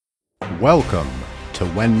Welcome to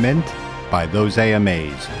When Mint by Those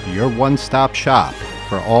AMAs, your one-stop shop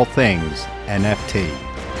for all things NFT.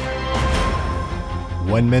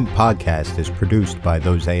 When Mint podcast is produced by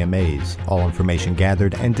Those AMAs. All information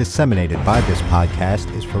gathered and disseminated by this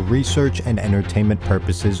podcast is for research and entertainment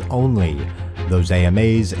purposes only. Those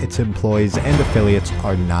AMAs, its employees, and affiliates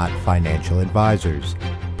are not financial advisors.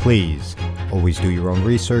 Please always do your own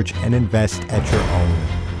research and invest at your own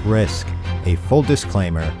risk. A full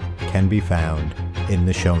disclaimer can be found in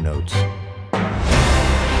the show notes.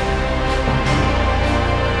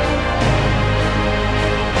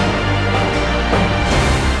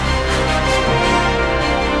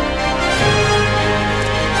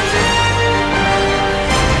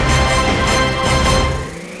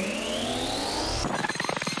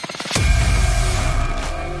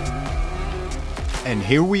 And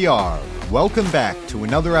here we are. Welcome back to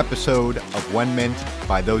another episode of When Mint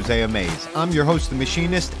by Those AMAs. I'm your host, The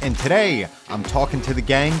Machinist, and today I'm talking to the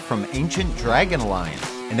gang from Ancient Dragon Alliance,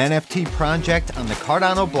 an NFT project on the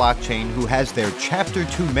Cardano blockchain who has their Chapter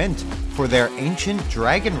 2 mint for their Ancient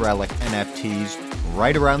Dragon Relic NFTs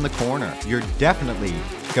right around the corner. You're definitely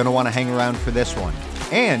going to want to hang around for this one.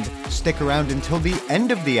 And stick around until the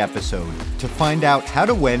end of the episode to find out how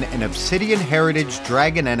to win an Obsidian Heritage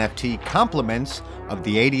Dragon NFT compliments of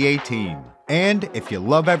the 8018. And if you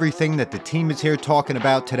love everything that the team is here talking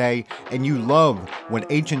about today, and you love what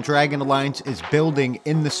Ancient Dragon Alliance is building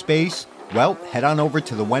in the space, well, head on over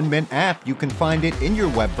to the When Mint app. You can find it in your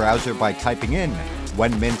web browser by typing in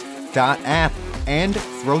whenmint.app. And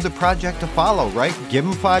throw the project a follow, right? Give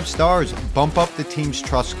them 5 stars, bump up the team's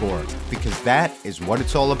trust score, because that is what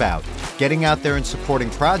it's all about. Getting out there and supporting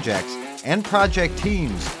projects and project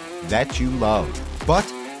teams that you love.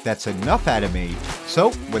 But that's enough out of me. So,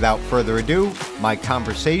 without further ado, my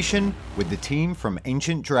conversation with the team from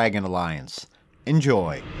Ancient Dragon Alliance.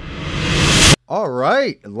 Enjoy. All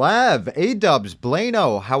right, Lav, A-Dubs,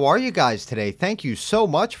 Blano, how are you guys today? Thank you so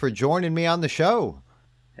much for joining me on the show.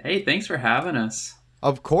 Hey, thanks for having us.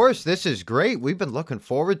 Of course, this is great. We've been looking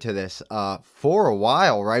forward to this for a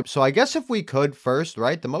while, right? So I guess if we could first,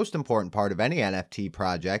 right, the most important part of any NFT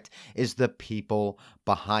project is the people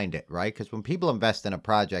behind it, right? Because when people invest in a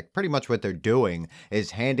project, pretty much what they're doing is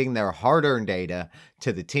handing their hard-earned data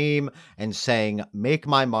to the team and saying, make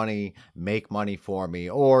my money, make money for me,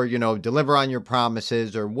 or, you know, deliver on your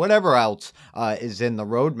promises or whatever else is in the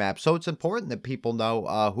roadmap. So it's important that people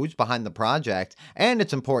know who's behind the project. And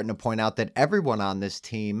it's important to point out that everyone on this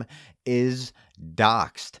team is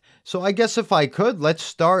doxed. So I guess if I could, let's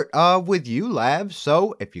start with you, Lav.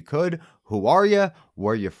 So if you could, who are you?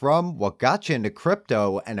 Where you from? What got you into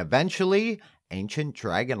crypto? And eventually, Ancient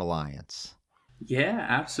Dragon Alliance. Yeah,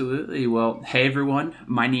 absolutely. Well, hey everyone.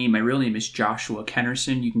 My real name is Joshua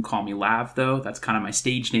Kennerson. You can call me Lav, though. That's kind of my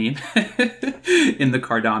stage name in the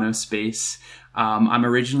Cardano space. I'm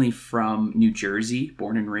originally from New Jersey,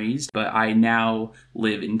 born and raised, but I now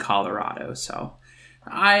live in Colorado. So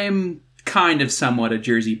I'm kind of somewhat a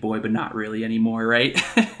Jersey boy, but not really anymore, right?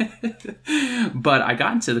 But I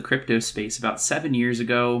got into the crypto space about 7 years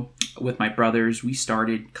ago with my brothers. We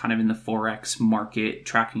started kind of in the Forex market,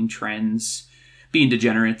 tracking trends, being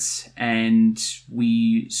degenerates, and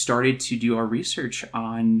we started to do our research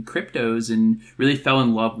on cryptos and really fell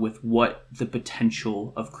in love with what the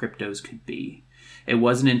potential of cryptos could be. It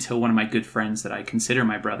wasn't until one of my good friends that I consider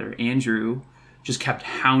my brother, Andrew, just kept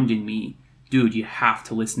hounding me. Dude, you have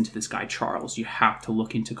to listen to this guy, Charles. You have to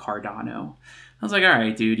look into Cardano. I was like, all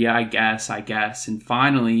right, dude. Yeah, I guess. And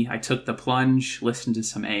finally, I took the plunge, listened to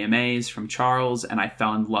some AMAs from Charles, and I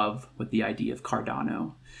fell in love with the idea of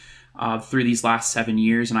Cardano. Through these last 7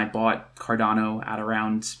 years, and I bought Cardano at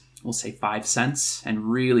around, we'll say 5 cents,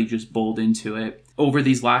 and really just bowled into it. Over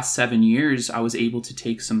these last 7 years, I was able to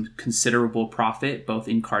take some considerable profit, both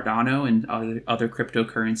in Cardano and other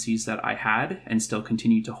cryptocurrencies that I had and still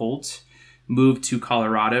continue to hold. Moved to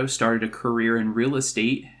Colorado, started a career in real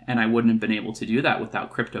estate, and I wouldn't have been able to do that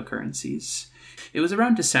without cryptocurrencies. It was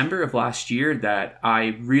around December of last year that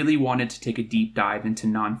I really wanted to take a deep dive into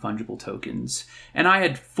non-fungible tokens. And I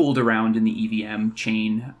had fooled around in the EVM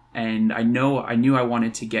chain, and I knew I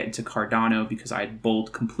wanted to get into Cardano because I had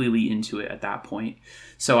bowled completely into it at that point.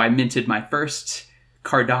 So I minted my first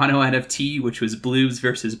Cardano NFT, which was Bloobs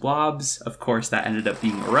versus Blobs. Of course, that ended up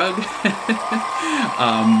being a rug.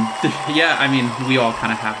 Yeah, I mean, we all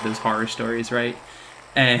kind of have those horror stories, right?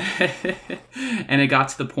 And it got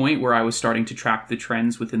to the point where I was starting to track the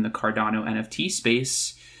trends within the Cardano NFT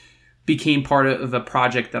space, became part of a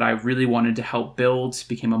project that I really wanted to help build,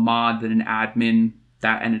 became a mod, then an admin.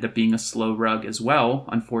 That ended up being a slow rug as well,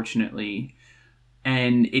 unfortunately.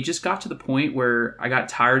 And it just got to the point where I got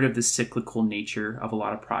tired of the cyclical nature of a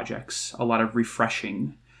lot of projects, a lot of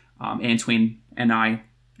refreshing. Antwain and I,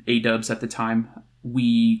 A-dubs at the time,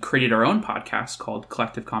 we created our own podcast called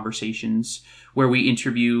Collective Conversations, where we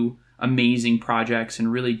interview amazing projects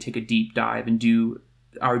and really take a deep dive and do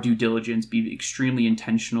our due diligence, be extremely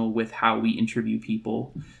intentional with how we interview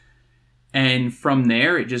people. And from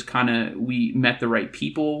there, it just kind of, we met the right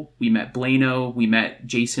people. We met Blano. We met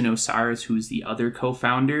Jason Osiris, who's the other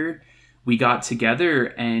co-founder. We got together,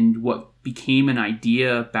 and what became an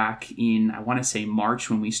idea back in, I want to say March,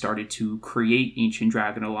 when we started to create Ancient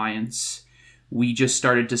Dragon Alliance, we just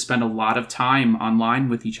started to spend a lot of time online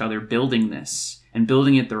with each other building this and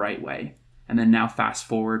building it the right way. And then now fast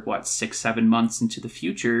forward, 6-7 months into the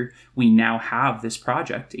future, we now have this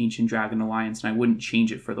project, Ancient Dragon Alliance, and I wouldn't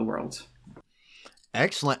change it for the world.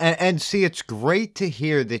 Excellent. And see, it's great to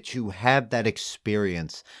hear that you have that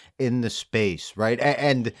experience in the space, right?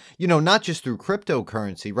 And, not just through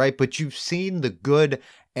cryptocurrency, right? But you've seen the good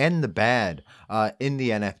and the bad in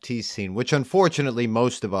the NFT scene, which unfortunately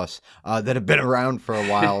most of us that have been around for a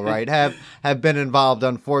while, right, have been involved,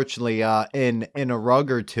 unfortunately, in a rug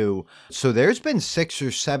or two. So there's been 6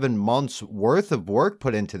 or 7 months worth of work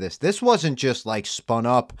put into this. This wasn't just like spun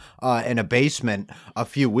up in a basement a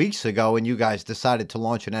few weeks ago and you guys decided to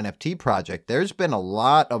launch an NFT project. There's been a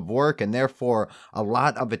lot of work and therefore a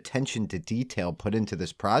lot of attention to detail put into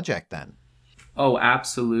this project then. Oh,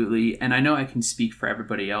 absolutely. And I know I can speak for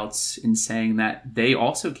everybody else in saying that they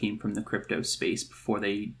also came from the crypto space before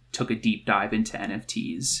they took a deep dive into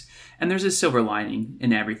NFTs. And there's a silver lining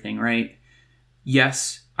in everything, right?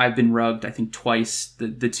 Yes, I've been rugged, I think twice,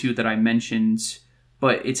 the two that I mentioned,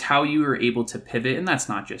 but it's how you are able to pivot. And that's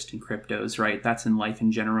not just in cryptos, right? That's in life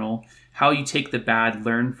in general. How you take the bad,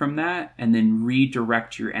 learn from that, and then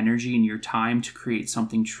redirect your energy and your time to create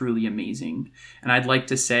something truly amazing. And I'd like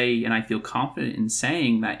to say, and I feel confident in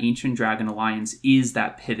saying, that Ancient Dragon Alliance is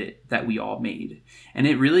that pivot that we all made. And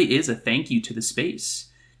it really is a thank you to the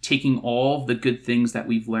space. Taking all of the good things that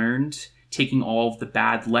we've learned, taking all of the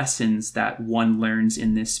bad lessons that one learns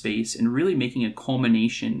in this space, and really making a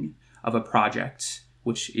culmination of a project,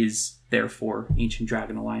 which is therefore Ancient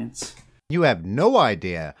Dragon Alliance. You have no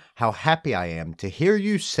idea how happy I am to hear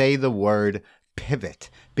you say the word pivot,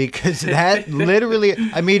 because that literally,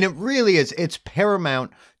 it really is. It's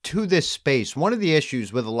paramount to this space. One of the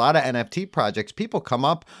issues with a lot of NFT projects, people come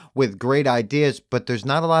up with great ideas, but there's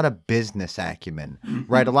not a lot of business acumen,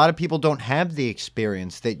 right? A lot of people don't have the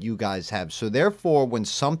experience that you guys have. So therefore, when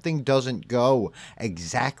something doesn't go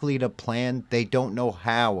exactly to plan, they don't know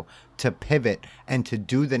how to pivot and to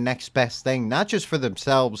do the next best thing, not just for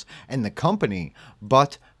themselves and the company,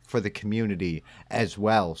 but for the community as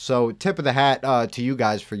well. So tip of the hat to you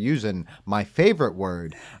guys for using my favorite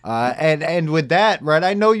word. And with that, right,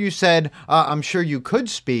 I know you said, I'm sure you could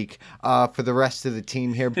speak for the rest of the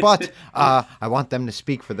team here, but I want them to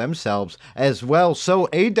speak for themselves as well. So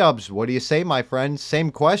A-dubs, what do you say, my friend?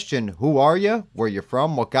 Same question. Who are you? Where you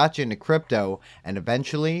from? What got you into crypto? And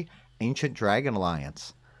eventually, Ancient Dragon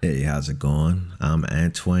Alliance. Hey, how's it going? I'm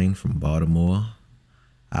Antwain from Baltimore.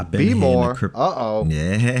 I've been Be more. in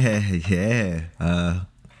the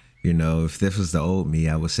Yeah. If this was the old me,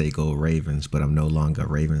 I would say go Ravens, but I'm no longer a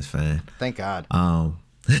Ravens fan. Thank God. No,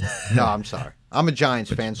 I'm sorry. I'm a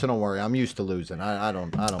Giants fan, so don't worry. I'm used to losing. I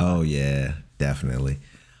don't. Oh yeah, definitely.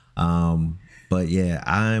 But yeah,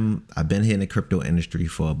 I've been here in the crypto industry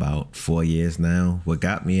for about 4 years now. What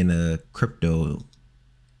got me into crypto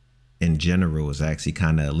in general is actually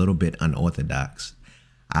kind of a little bit unorthodox.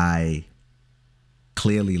 I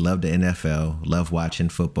clearly love the NFL, love watching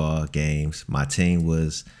football games. My team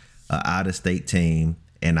was an out-of-state team,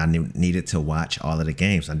 and I needed to watch all of the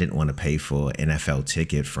games. I didn't want to pay for an NFL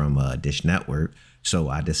ticket from Dish Network, so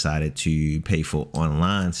I decided to pay for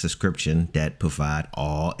online subscription that provide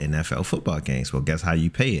all NFL football games. Well, guess how you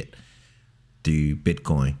pay it? Through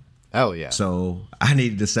Bitcoin. Oh, yeah. So I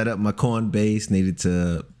needed to set up my Coinbase, needed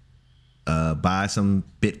to buy some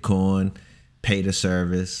Bitcoin, pay the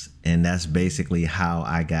service, and that's basically how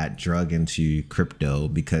I got drug into crypto,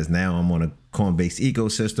 because now I'm on a Coinbase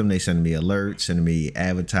ecosystem. They send me alerts, send me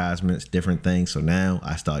advertisements, different things. So now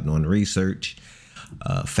I start doing research.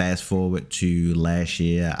 Fast forward to last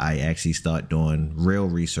year, I actually start doing real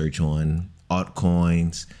research on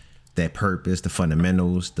altcoins, their purpose, the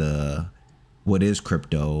fundamentals, what is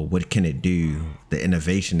crypto, what can it do, the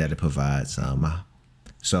innovation that it provides.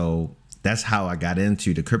 So that's how I got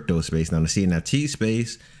into the crypto space. Now, the CNFT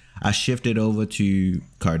space, I shifted over to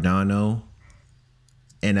Cardano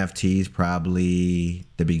NFTs probably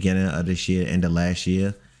the beginning of this year, end of last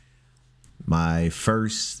year. My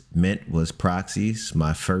first mint was Proxies.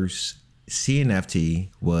 My first CNFT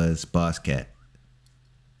was Boss Cat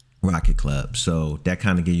Rocket Club. So that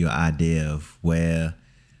kind of gives you an idea of where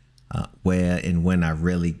and when I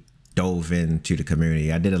really dove into the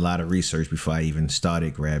community. I did a lot of research before I even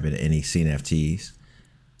started grabbing any CNFTs.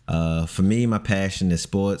 For me, my passion is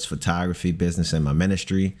sports, photography, business, and my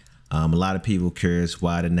ministry. A lot of people curious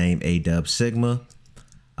why the name AW Sigma.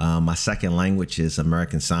 My second language is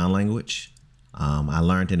American Sign Language. I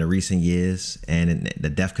learned in the recent years, and in the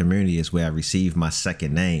deaf community is where I received my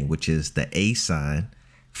second name, which is the A sign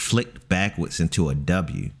flicked backwards into a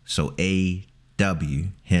W. So AW,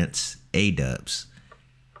 hence A-dubs.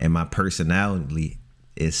 And my personality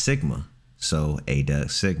is Sigma, so AW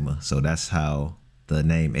Sigma. So that's how the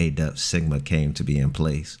name AW Sigma came to be in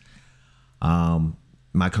place.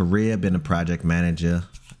 My career, been a project manager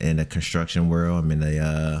in the construction world. I'm in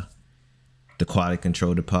the quality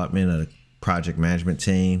control department of the project management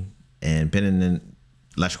team, and been in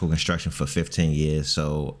electrical construction for 15 years.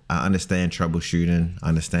 So I understand troubleshooting,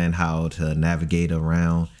 understand how to navigate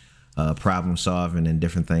around problem solving and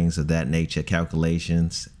different things of that nature,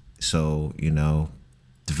 calculations. So,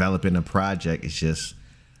 developing a project is just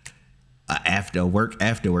after work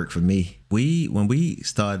for me. When we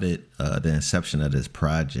started the inception of this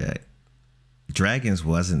project, dragons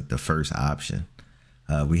wasn't the first option.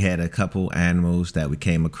 We had a couple animals that we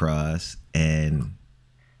came across, and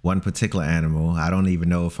one particular animal, I don't even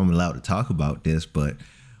know if I'm allowed to talk about this, but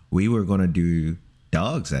we were going to do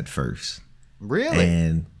dogs at first. Really?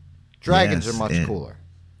 And dragons yes, are much cooler.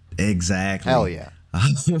 Exactly. Hell yeah.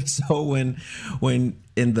 So when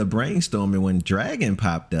in the brainstorming, when dragon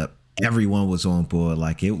popped up, everyone was on board.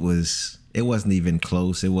 Like it wasn't even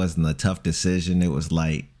close. It wasn't a tough decision. It was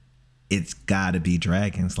like, it's gotta be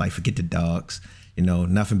dragons. Like, forget the dogs.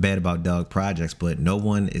 Nothing bad about dog projects, but no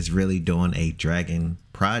one is really doing a dragon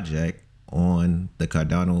project on the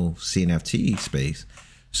Cardano CNFT space.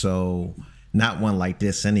 So not one like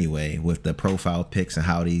this anyway, with the profile pics and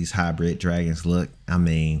how these hybrid dragons look. I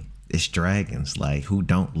mean, it's dragons. Like, who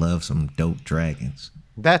don't love some dope dragons?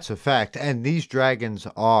 That's a fact. And these dragons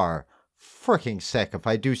are freaking sick, if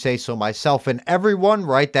I do say so myself. And everyone,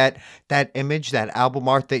 right, that image, that album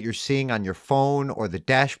art that you're seeing on your phone or the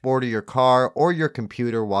dashboard of your car or your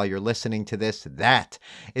computer while you're listening to this, that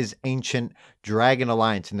is Ancient Dragon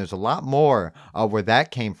Alliance. And there's a lot more where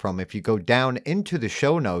that came from. If you go down into the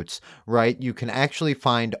show notes, right, you can actually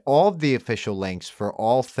find all of the official links for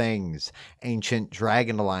all things Ancient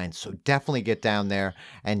Dragon Alliance. So definitely get down there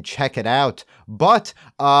and check it out. But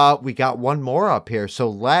we got one more up here. So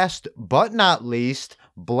last but not least,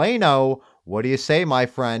 Blano, what do you say, my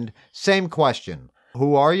friend? Same question.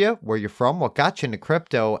 Who are you? Where you from? What got you into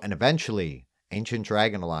crypto? And eventually, Ancient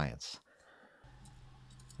Dragon Alliance.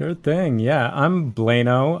 Sure thing. Yeah, I'm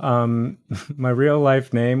Blano. My real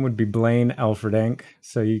life name would be Blaine Elferdink,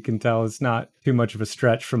 so you can tell it's not too much of a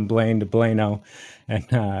stretch from Blaine to Blano, and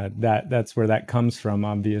that's where that comes from.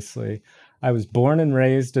 Obviously, I was born and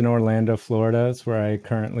raised in Orlando, Florida. It's where I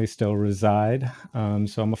currently still reside.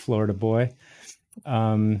 So I'm a Florida boy.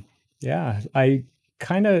 Yeah, I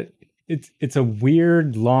kind of it's a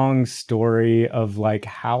weird long story of like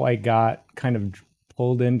how I got kind of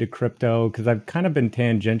pulled into crypto, because I've kind of been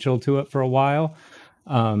tangential to it for a while,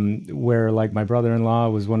 where like my brother-in-law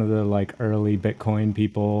was one of the like early Bitcoin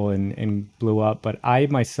people and blew up, but I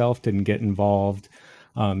myself didn't get involved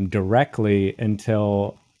directly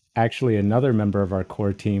until actually another member of our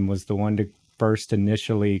core team was the one to first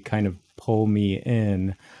initially kind of pull me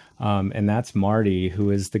in, and that's Marty, who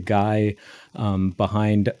is the guy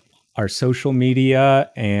behind our social media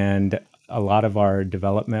and a lot of our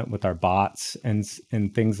development with our bots and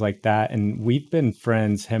things like that. And we've been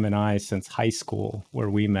friends, him and I, since high school, where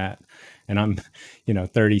we met. And I'm,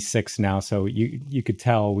 36 now. So you could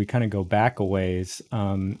tell we kind of go back a ways.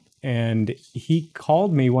 And he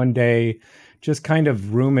called me one day, just kind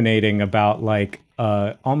of ruminating about like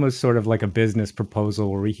almost sort of like a business proposal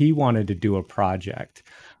where he wanted to do a project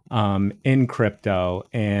in crypto,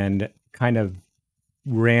 and kind of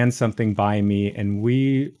ran something by me, and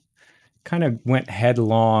we kind of went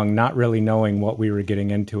headlong, not really knowing what we were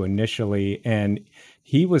getting into initially. And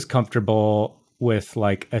he was comfortable with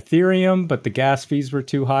like Ethereum, but the gas fees were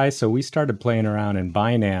too high. So we started playing around in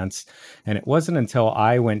Binance. And it wasn't until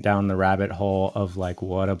I went down the rabbit hole of like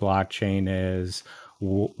what a blockchain is,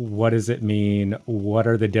 what does it mean, what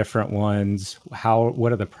are the different ones,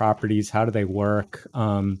 what are the properties, how do they work,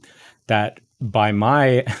 that by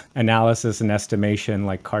my analysis and estimation,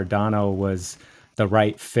 like Cardano was the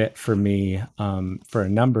right fit for me for a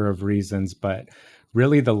number of reasons. But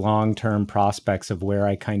really the long-term prospects of where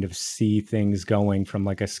I kind of see things going from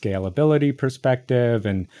like a scalability perspective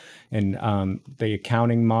and the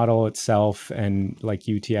accounting model itself and like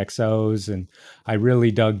UTXOs. And I really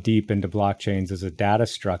dug deep into blockchains as a data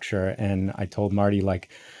structure. And I told Marty, like,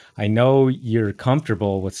 I know you're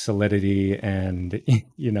comfortable with Solidity and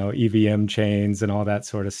EVM chains and all that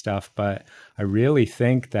sort of stuff, but I really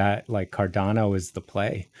think that like Cardano is the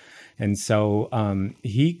play. And so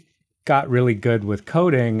he got really good with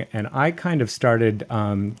coding, and I kind of started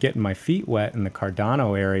getting my feet wet in the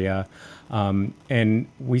Cardano area. And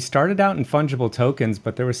we started out in fungible tokens,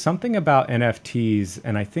 but there was something about NFTs,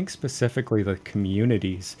 and I think specifically the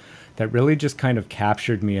communities, that really just kind of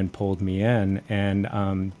captured me and pulled me in.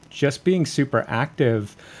 And just being super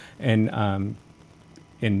active and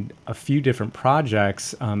in a few different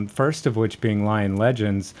projects, first of which being Lion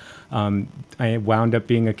Legends. I wound up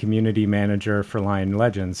being a community manager for Lion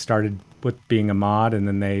Legends. Started with being a mod, and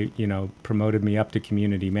then they, promoted me up to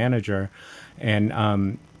community manager.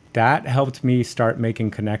 And that helped me start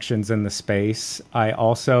making connections in the space. I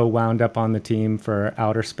also wound up on the team for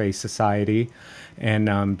Outer Space Society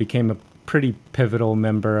and became a pretty pivotal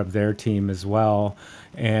member of their team as well.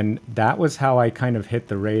 And that was how I kind of hit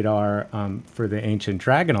the radar for the Ancient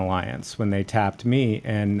Dragon Alliance when they tapped me.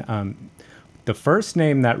 And the first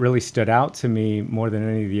name that really stood out to me more than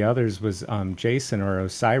any of the others was Jason, or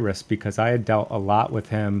Osiris, because I had dealt a lot with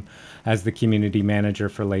him as the community manager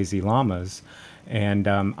for Lazy Llamas. And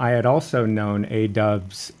I had also known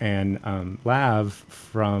A-Dubs and Lav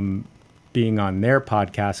from being on their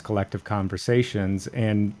podcast, Collective Conversations,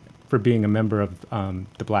 and for being a member of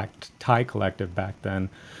the Black Tie Collective back then.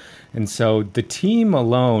 And so the team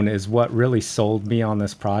alone is what really sold me on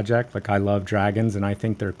this project. Like, I love dragons and I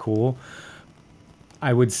think they're cool.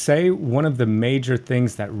 I would say one of the major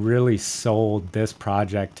things that really sold this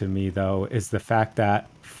project to me, though, is the fact that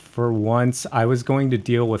for once I was going to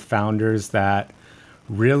deal with founders that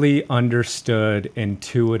really understood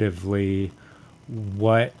intuitively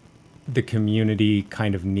what the community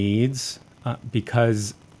kind of needs,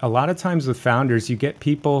 because a lot of times with founders, you get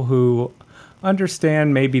people who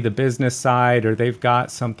understand maybe the business side, or they've got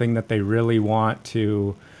something that they really want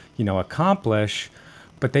to, accomplish,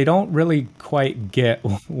 but they don't really quite get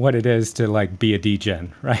what it is to like be a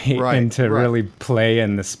degen, right? And to really play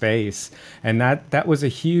in the space. And that was a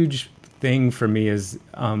huge thing for me, is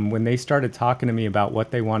when they started talking to me about what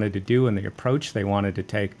they wanted to do and the approach they wanted to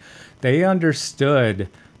take, they understood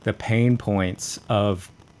the pain points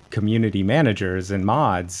of community managers and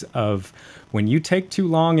mods, of when you take too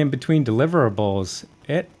long in between deliverables,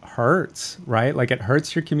 it hurts, right? Like, it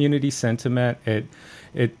hurts your community sentiment.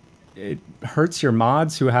 It hurts your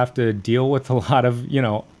mods who have to deal with a lot of,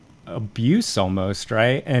 abuse almost,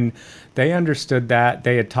 right? And they understood that.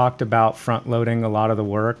 They had talked about front loading a lot of the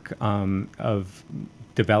work of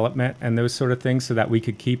development and those sort of things so that we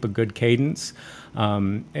could keep a good cadence.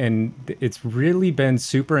 And it's really been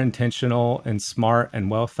super intentional and smart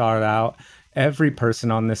and well thought out. Every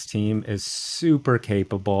person on this team is super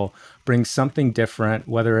capable, brings something different,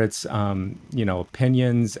 whether it's,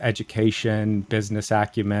 opinions, education, business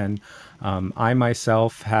acumen. I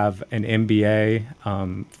myself have an MBA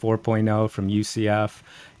 4.0 from UCF,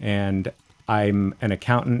 and I'm an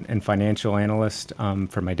accountant and financial analyst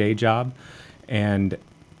for my day job. And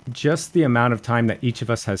just the amount of time that each of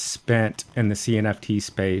us has spent in the CNFT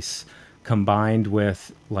space, combined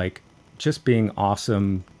with like just being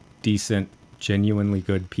awesome, decent, genuinely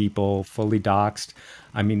good people, fully doxed.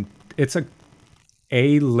 I mean, it's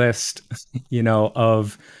a list,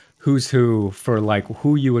 of who's who for like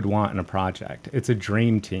who you would want in a project. It's a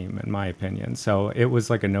dream team, in my opinion. So it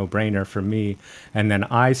was like a no-brainer for me. And then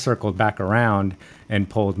I circled back around and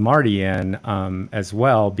pulled Marty in as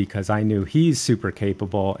well, because I knew he's super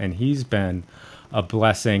capable and he's been a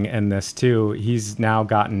blessing in this too. He's now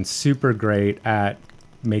gotten super great at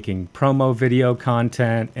making promo video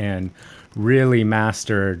content and really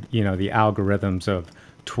mastered, the algorithms of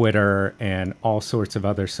Twitter and all sorts of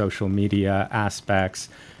other social media aspects.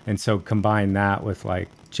 And so combine that with like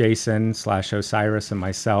Jason / Osiris and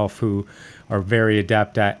myself, who are very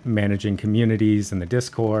adept at managing communities in the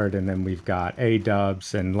Discord. And then we've got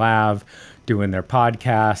A-Dubs and Lav doing their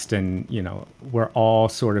podcast. And, we're all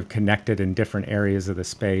sort of connected in different areas of the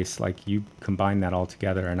space. Like, you combine that all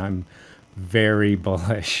together, and I'm very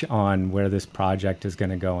bullish on where this project is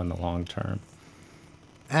going to go in the long term.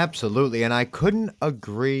 Absolutely. And I couldn't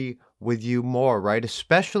agree with you more, right?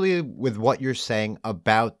 Especially with what you're saying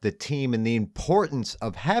about the team and the importance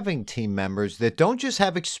of having team members that don't just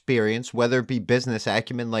have experience, whether it be business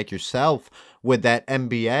acumen like yourself with that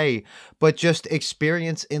MBA, but just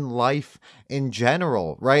experience in life in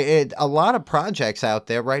general, right? A lot of projects out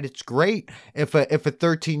there, right? It's great if a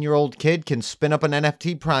 13-year-old kid can spin up an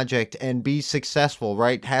NFT project and be successful,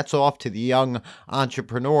 right? Hats off to the young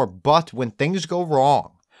entrepreneur. But when things go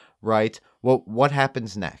wrong, right? Well, what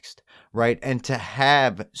happens next, right? And to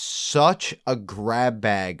have such a grab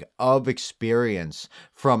bag of experience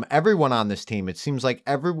from everyone on this team, it seems like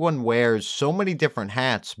everyone wears so many different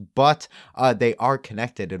hats, but they are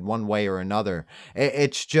connected in one way or another.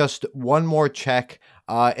 It's just one more check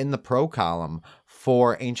in the pro column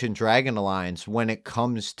for Ancient Dragon Alliance when it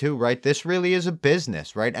comes to, right? This really is a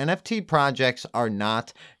business, right? NFT projects are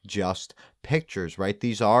not just pictures, right?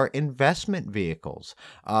 These are investment vehicles.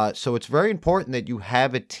 So it's very important that you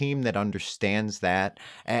have a team that understands that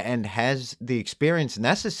and has the experience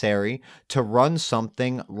necessary to run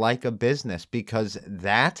something like a business, because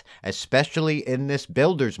that, especially in this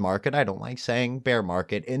builder's market, I don't like saying bear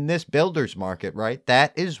market, in this builder's market, right?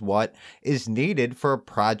 That is what is needed for a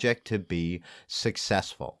project to be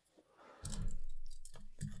successful.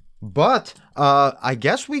 But I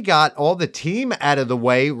guess we got all the team out of the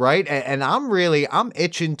way, right? And I'm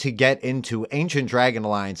itching to get into Ancient Dragon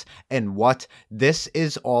Alliance and what this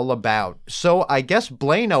is all about. So I guess,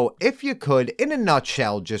 Blano, if you could, in a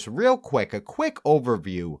nutshell, just real quick, a quick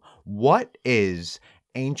overview, what is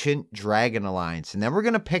Ancient Dragon Alliance? And then we're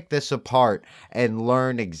going to pick this apart and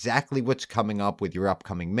learn exactly what's coming up with your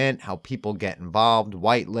upcoming mint, how people get involved,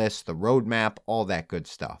 whitelist, the roadmap, all that good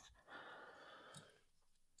stuff.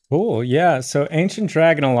 Cool. Yeah. So Ancient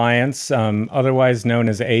Dragon Alliance, otherwise known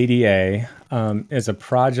as ADA, is a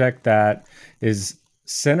project that is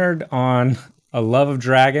centered on a love of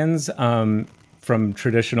dragons from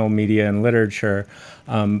traditional media and literature.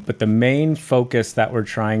 But the main focus that we're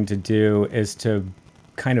trying to do is to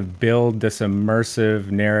kind of build this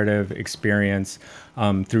immersive narrative experience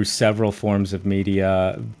through several forms of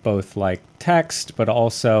media, both like text, but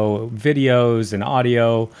also videos and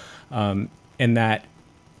audio, and that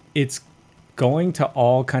it's going to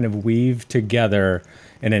all kind of weave together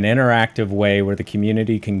in an interactive way where the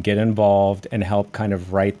community can get involved and help kind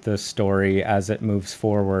of write the story as it moves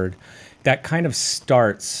forward. That kind of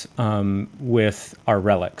starts with our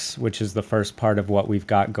relics, which is the first part of what we've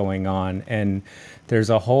got going on. And there's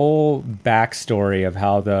a whole backstory of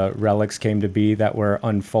how the relics came to be that we're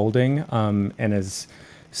unfolding. And as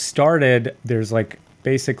started, there's like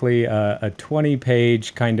basically a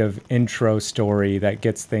 20-page kind of intro story that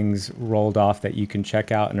gets things rolled off that you can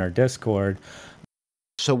check out in our Discord.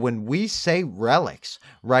 So when we say relics,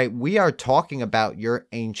 right, we are talking about your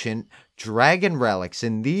ancient dragon relics,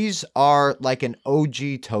 and these are like an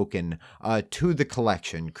OG token to the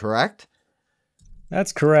collection, correct?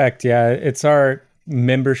 That's correct. Yeah, it's our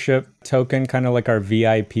membership token, kind of like our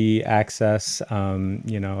VIP access.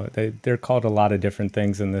 They're called a lot of different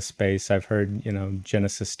things in this space. I've heard,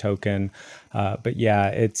 Genesis token, but yeah,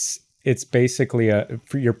 it's basically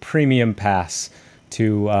for your premium pass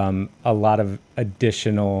to a lot of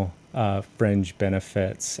additional fringe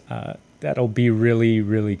benefits. That'll be really,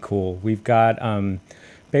 really cool. We've got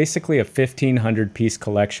basically a 1,500 piece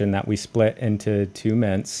collection that we split into two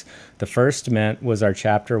mints. The first mint was our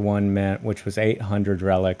Chapter 1 mint, which was 800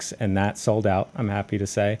 relics, and that sold out, I'm happy to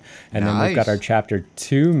say. And then we've got our Chapter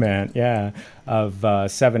 2 mint, of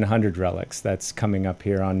 700 relics that's coming up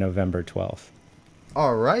here on November 12th.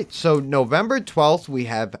 All right. So November 12th, we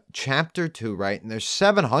have Chapter 2, right? And there's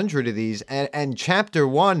 700 of these. And Chapter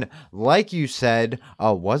 1, like you said,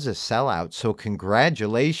 was a sellout. So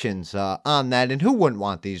congratulations on that. And who wouldn't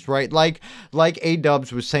want these, right? Like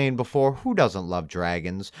A-Dubs was saying before, who doesn't love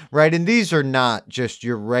dragons, right? And these are not just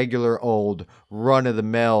your regular old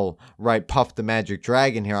run-of-the-mill, right, Puff the Magic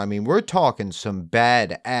Dragon here. I mean, we're talking some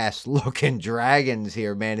badass looking dragons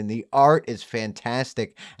here, man. And the art is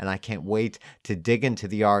fantastic. And I can't wait to dig into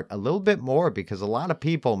the art a little bit more, because a lot of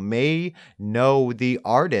people may know the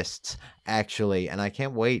artists actually, and I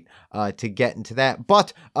can't wait to get into that.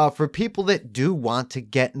 But for people that do want to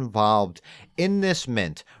get involved in this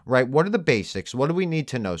mint, right, what are the basics? What do we need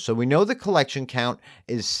to know? So we know the collection count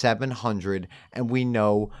is 700, and we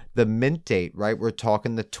know the mint date, right? We're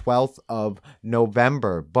talking the 12th of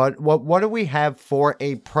November. But what do we have for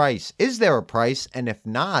a price? Is there a price? And if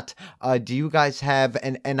not, do you guys have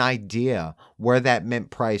an idea where that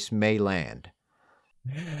mint price may land?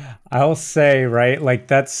 I'll say, right, like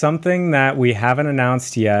that's something that we haven't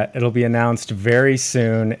announced yet. It'll be announced very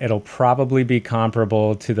soon. It'll probably be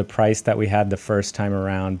comparable to the price that we had the first time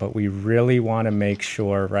around, but we really want to make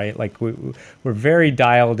sure, right? We're very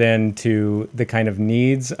dialed into the kind of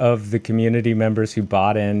needs of the community members who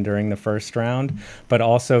bought in during the first round, but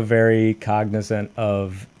also very cognizant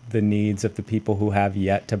of the needs of the people who have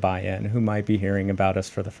yet to buy in, who might be hearing about us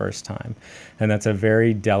for the first time. And that's a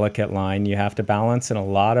very delicate line you have to balance. And a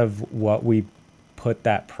lot of what we put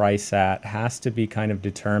that price at has to be kind of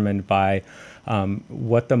determined by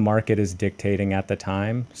what the market is dictating at the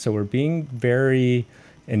time. So we're being very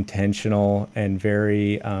intentional and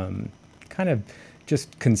very kind of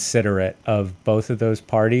just considerate of both of those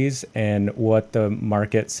parties and what the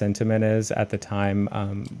market sentiment is at the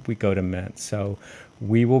time we go to mint. So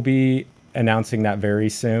we will be announcing that very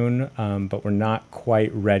soon, but we're not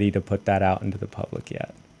quite ready to put that out into the public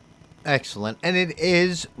yet. Excellent. And it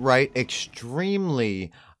is, right,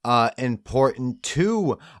 extremely important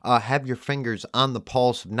to have your fingers on the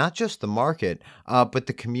pulse of not just the market, but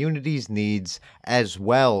the community's needs as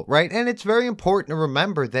well, right? And it's very important to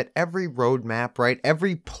remember that every roadmap, right,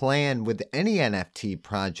 every plan with any NFT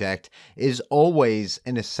project is always,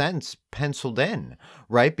 in a sense, penciled in,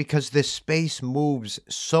 right? Because this space moves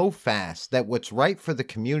so fast that what's right for the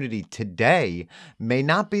community today may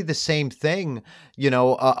not be the same thing,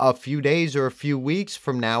 a few days or a few weeks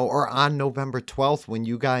from now or on November 12th when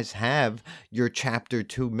you guys have your chapter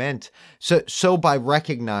 2 mint. So by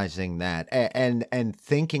recognizing that and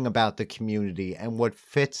thinking about the community and what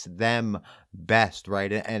fits them best,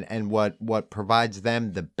 right? And what provides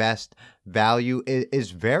them the best value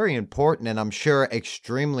is very important, and I'm sure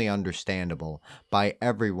extremely understandable by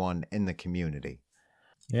everyone in the community.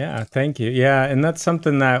 Yeah, thank you. Yeah, and that's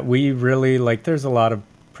something that we really like. There's a lot of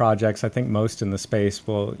projects, I think most in the space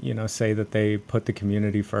will, say that they put the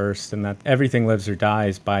community first and that everything lives or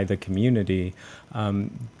dies by the community.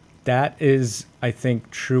 That is, I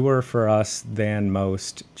think, truer for us than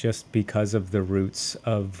most just because of the roots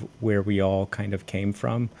of where we all kind of came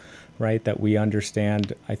from, right? That we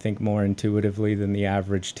understand, I think, more intuitively than the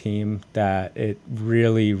average team, that it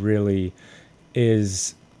really, really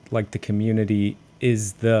is like the community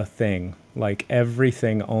is the thing. Like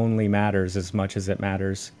everything only matters as much as it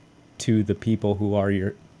matters to the people who are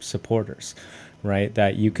your supporters, right?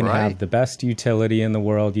 That you can Right. have the best utility in the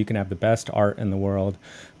world, you can have the best art in the world,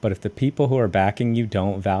 but if the people who are backing you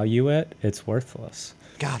don't value it, it's worthless.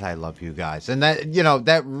 God, I love you guys. And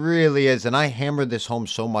that really is. And I hammer this home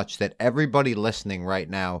so much that everybody listening right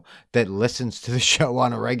now that listens to the show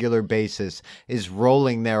on a regular basis is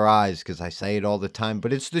rolling their eyes because I say it all the time,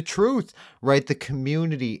 but it's the truth, right? The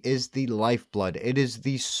community is the lifeblood, it is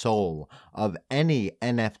the soul of any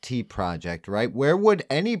NFT project, right? Where would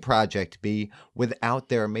any project be without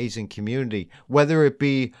their amazing community, whether it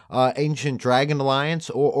be Ancient Dragon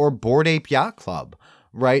Alliance or Bored Ape Yacht Club?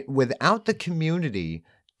 Right? Without the community,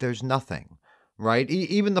 there's nothing, right?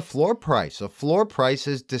 Even the floor price. A floor price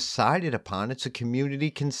is decided upon. It's a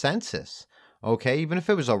community consensus. Okay, even if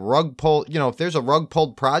it was a rug pull, if there's a rug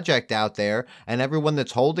pulled project out there and everyone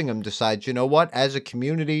that's holding them decides, you know what, as a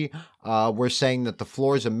community, we're saying that the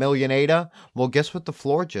floor is 1,000,000 ADA. Well, guess what the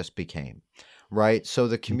floor just became? Right. So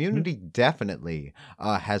the Mhm. community definitely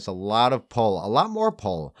has a lot of pull, a lot more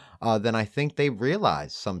pull than I think they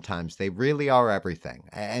realize sometimes. They really are everything.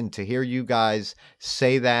 And to hear you guys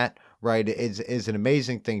say that, right, is an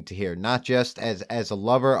amazing thing to hear, not just as a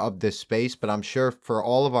lover of this space, but I'm sure for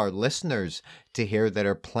all of our listeners to hear that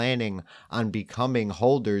are planning on becoming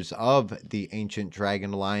holders of the Ancient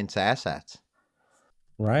Dragon Alliance assets.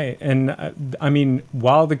 Right. And I mean,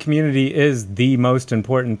 while the community is the most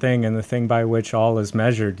important thing and the thing by which all is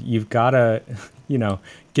measured, you've got to, you know,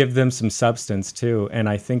 give them some substance too. And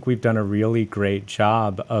I think we've done a really great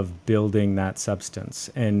job of building that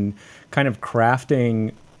substance and kind of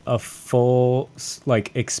crafting a full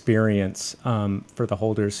like experience for the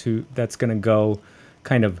holders who that's going to go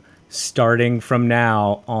kind of starting from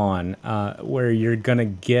now on, where you're going to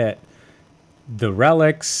get the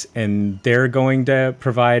relics and they're going to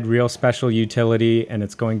provide real special utility and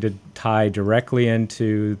it's going to tie directly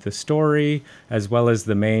into the story as well as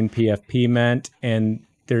the main PFP meant, and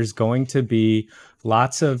there's going to be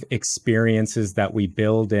lots of experiences that we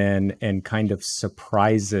build in and kind of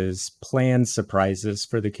surprises, planned surprises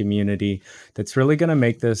for the community that's really going to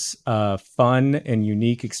make this a fun and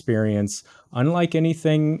unique experience, unlike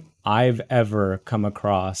anything I've ever come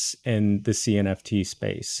across in the CNFT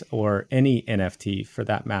space or any NFT for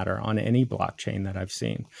that matter on any blockchain that I've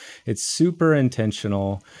seen. It's super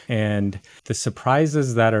intentional, and the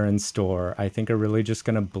surprises that are in store, I think, are really just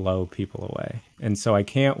going to blow people away. And so I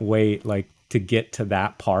can't wait to get to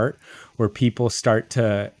that part where people start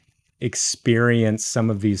to experience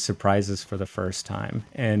some of these surprises for the first time.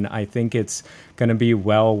 And I think it's going to be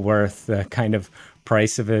well worth the kind of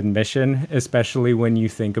price of admission, especially when you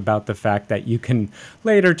think about the fact that you can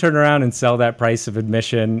later turn around and sell that price of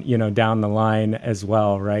admission, down the line as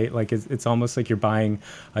well, right? Like it's almost like you're buying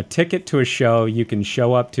a ticket to a show you can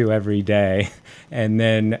show up to every day and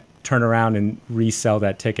then turn around and resell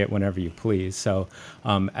that ticket whenever you please. So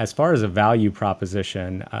as far as a value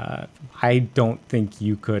proposition, I don't think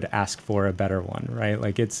you could ask for a better one, right?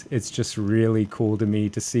 Like it's just really cool to me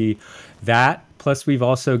to see that. Plus we've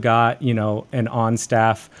also got, an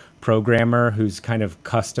on-staff programmer who's kind of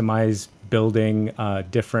customized building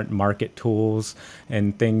different market tools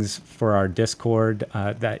and things for our Discord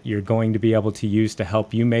that you're going to be able to use to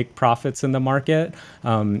help you make profits in the market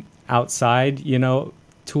outside,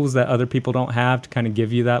 tools that other people don't have to kind of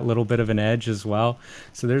give you that little bit of an edge as well.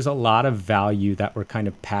 So there's a lot of value that we're kind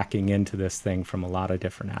of packing into this thing from a lot of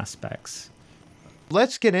different aspects.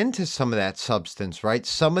 Let's get into some of that substance, right?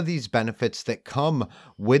 Some of these benefits that come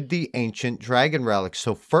with the Ancient Dragon Relics.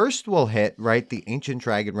 So first we'll hit, right, the Ancient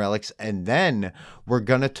Dragon Relics, and then we're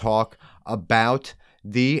going to talk about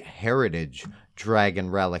the Heritage Dragon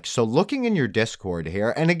Relic. So looking in your Discord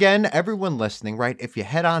here, and again, everyone listening, right, if you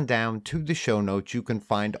head on down to the show notes, you can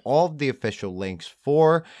find all of the official links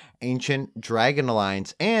for Ancient Dragon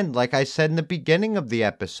Alliance. And like I said in the beginning of the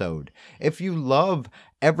episode, if you love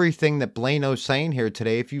everything that Blano's saying here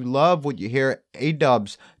today, if you love what you hear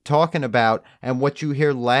A-Dubs talking about and what you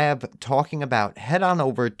hear Lav talking about, head on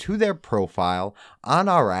over to their profile on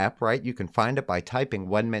our app, right? You can find it by typing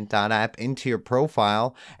onemint.app into your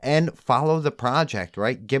profile and follow the project,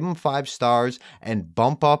 right? Give them 5 stars and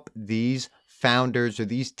bump up these founders or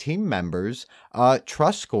these team members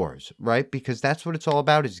trust scores, right? Because that's what it's all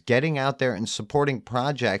about, is getting out there and supporting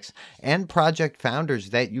projects and project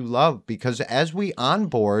founders that you love. Because as we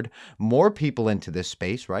onboard more people into this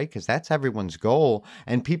space, right, because that's everyone's goal,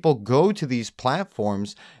 and people go to these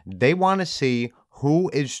platforms, they want to see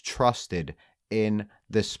who is trusted in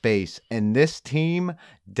the space. And this team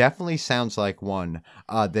definitely sounds like one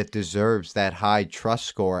that deserves that high trust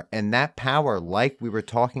score. And that power, like we were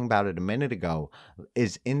talking about it a minute ago,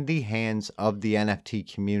 is in the hands of the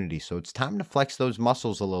NFT community. So it's time to flex those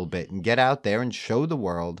muscles a little bit and get out there and show the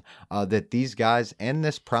world that these guys and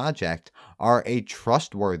this project are a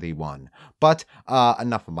trustworthy one. But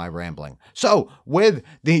enough of my rambling. So with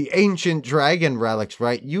the Ancient Dragon Relics,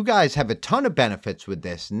 right, you guys have a ton of benefits with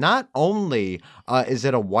this. Not only is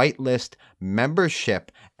it a whitelist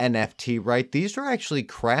membership NFT, right? These are actually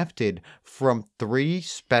crafted from 3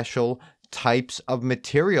 special types of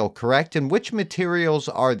material, correct? And which materials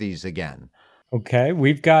are these again? Okay,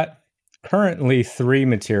 we've got currently 3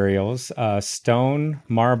 materials, stone,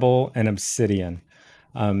 marble, and obsidian.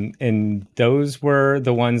 And those were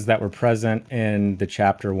the ones that were present in the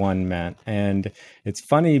chapter 1 mint. And it's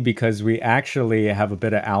funny because we actually have a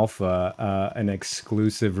bit of alpha, an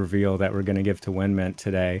exclusive reveal that we're going to give to WinMint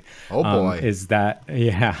today. Oh boy. Is that,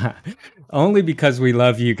 yeah, only because we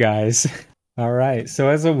love you guys. All right. So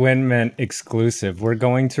as a WinMint exclusive, we're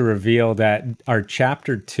going to reveal that our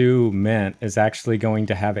chapter 2 mint is actually going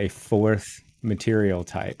to have a 4th material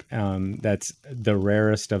type that's the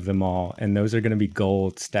rarest of them all, and those are going to be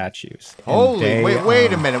gold statues. Holy,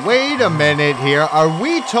 wait a minute here. Are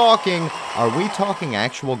we talking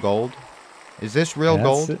actual gold? Is this real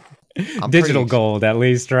gold? Digital gold, at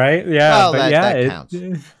least, right? Yeah, well, but that counts.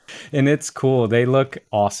 And it's cool. They look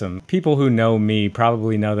awesome. People who know me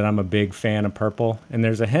probably know that I'm a big fan of purple, and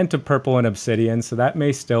there's a hint of purple in Obsidian, so that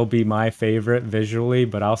may still be my favorite visually,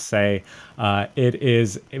 but I'll say it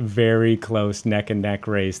is a very close neck and neck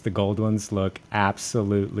race. The gold ones look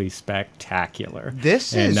absolutely spectacular.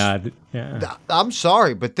 I'm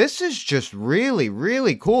sorry, but this is just really,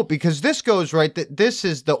 really cool, because this goes, right, this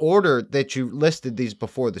is the order that you listed these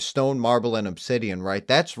before, the stone, marble, and obsidian, right?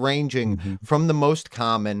 That's ranging from the most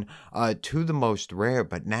common 1 to the most rare,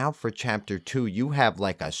 but now for chapter 2, you have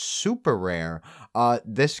like a super rare,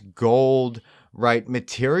 this gold, right,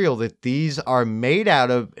 material that these are made out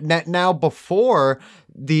of. Now before,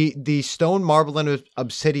 the stone, marble, and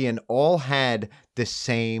obsidian all had the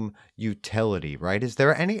same utility, right? Is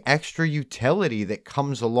there any extra utility that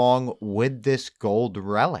comes along with this gold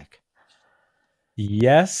relic?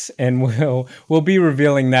 Yes, and we'll be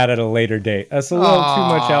revealing that at a later date. That's a little too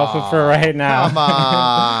much alpha for Oh, right now. come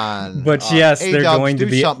on. But yes, they're A-Dubs, going to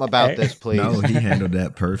do be something about this, please. No, he handled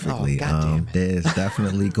that perfectly. Oh, God damn it. There's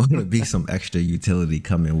definitely going to be some extra utility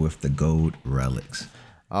coming with the gold relics.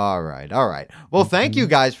 All right. Well, thank you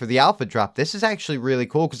guys for the alpha drop. This is actually really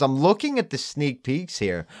cool because I'm looking at the sneak peeks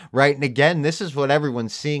here, right? And again, this is what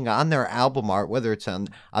everyone's seeing on their album art, whether it's on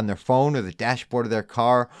their phone or the dashboard of their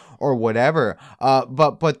car or whatever.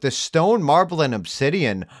 But the stone, marble, and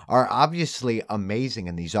obsidian are obviously amazing,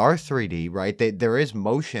 and these are 3D, right? There is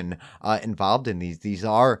motion involved in these. These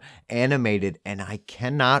are animated, and I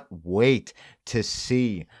cannot wait to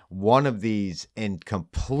see one of these in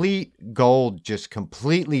complete gold, just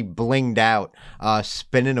completely blinged out,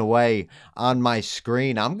 spinning away on my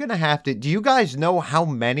screen. I'm going to have to... Do you guys know how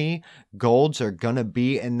many golds are going to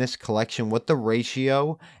be in this collection? What the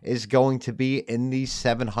ratio is going to be in these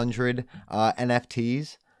 700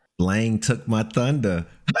 NFTs? Lang took my thunder.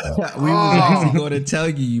 We was actually going to tell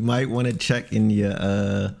you, you might want to check in your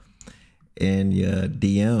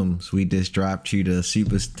DMs. We just dropped you the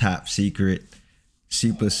super secret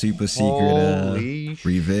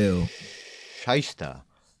reveal. Shysta.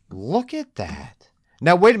 Look at that.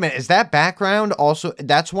 Now, wait a minute. Is that background also...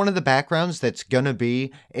 That's one of the backgrounds that's going to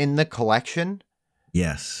be in the collection?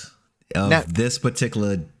 Yes. Now, this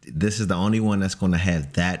is the only one that's going to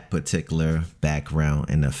have that particular background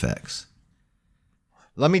and effects.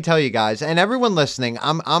 Let me tell you guys, and everyone listening,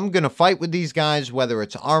 I'm gonna fight with these guys, whether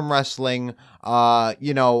it's arm wrestling, or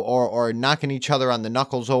knocking each other on the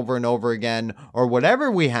knuckles over and over again, or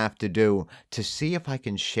whatever we have to do to see if I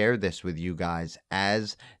can share this with you guys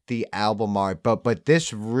as the album art. But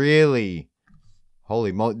this really,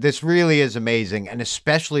 this really is amazing, and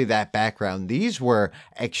especially that background. These were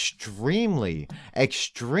extremely,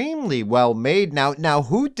 extremely well made. Now,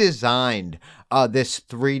 who designed this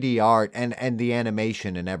 3D art and the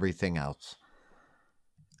animation and everything else?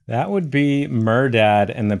 That would be Murdad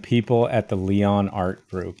and the people at the Leon Art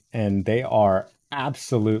Group, and they are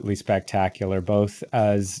absolutely spectacular, both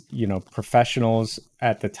as, professionals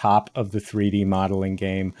at the top of the 3D modeling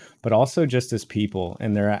game, but also just as people,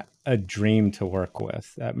 and they're a dream to work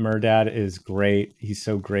with. Murdad is great. He's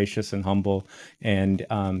so gracious and humble, and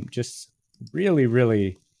just really,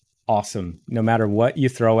 really awesome. No matter what you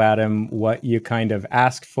throw at him, what you kind of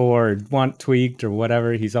ask for, or want tweaked, or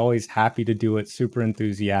whatever, he's always happy to do it, super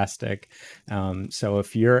enthusiastic. So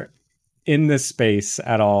if you're in this space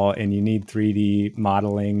at all and you need 3D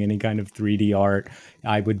modeling, any kind of 3D art,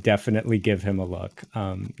 I would definitely give him a look.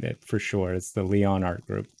 For sure. It's the Leon Art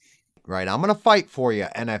Group. Right, I'm going to fight for you,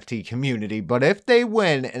 NFT community, but if they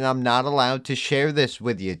win and I'm not allowed to share this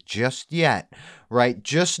with you just yet, right,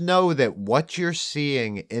 just know that what you're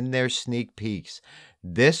seeing in their sneak peeks,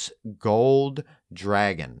 this gold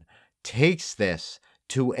dragon takes this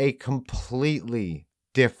to a completely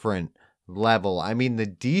different level. I mean, the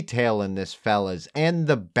detail in this, fellas, and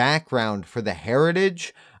the background for the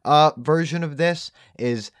heritage version of this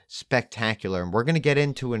is spectacular, and we're going to get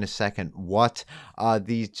into in a second what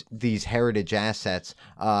these heritage assets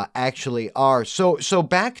actually are. So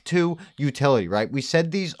back to utility, right? We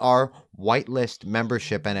said these are whitelist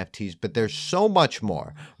membership NFTs, but there's so much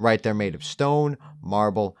more, right? They're made of stone,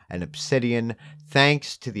 marble, and obsidian,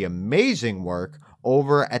 thanks to the amazing work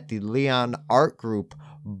over at the Leon Art Group.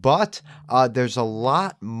 But there's a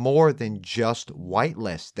lot more than just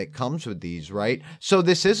whitelist that comes with these, right? So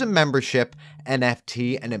this is a membership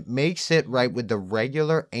NFT, and it makes it right with the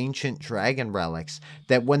regular ancient dragon relics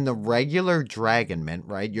that when the regular dragon mint,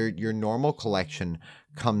 right, your normal collection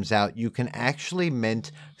comes out, you can actually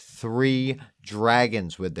mint 3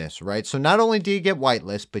 dragons with this, right? So not only do you get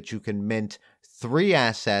whitelist, but you can mint 3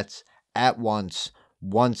 assets at once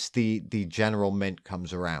the general mint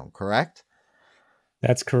comes around, correct?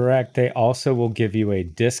 That's correct. They also will give you a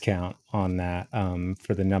discount on that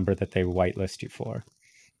for the number that they whitelist you for.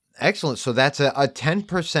 Excellent. So that's a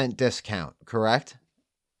 10% discount, correct?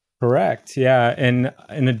 Correct. Yeah. And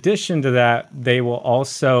in addition to that, they will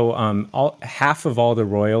also, half of all the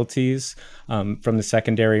royalties from the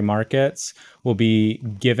secondary markets will be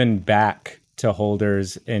given back to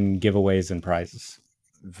holders in giveaways and prizes.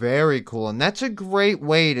 Very cool. And that's a great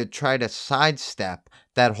way to try to sidestep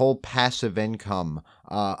that whole passive income,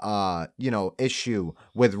 issue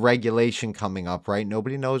with regulation coming up, right?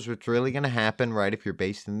 Nobody knows what's really going to happen, right? If you're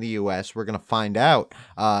based in the U.S., we're going to find out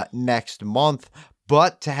next month.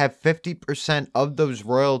 But to have 50% of those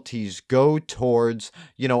royalties go towards,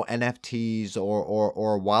 NFTs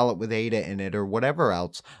or a wallet with ADA in it or whatever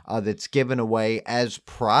else that's given away as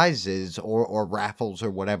prizes or raffles or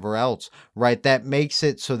whatever else, right? That makes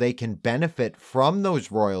it so they can benefit from those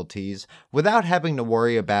royalties without having to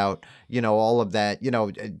worry about, all of that,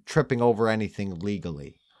 tripping over anything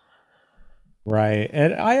legally. Right.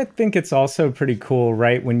 And I think it's also pretty cool,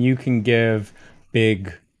 right? When you can give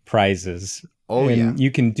big prizes. Oh, yeah. And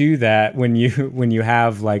you can do that when you when you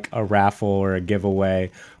have like a raffle or a giveaway.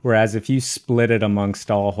 Whereas if you split it amongst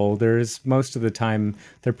all holders, most of the time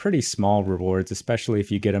they're pretty small rewards, especially if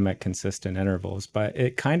you get them at consistent intervals. But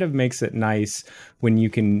it kind of makes it nice when you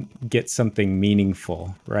can get something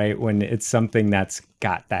meaningful, right? When it's something that's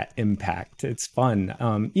got that impact. It's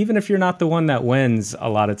fun. Even if you're not the one that wins, a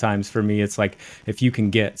lot of times for me, it's like if you can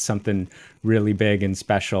get something really big and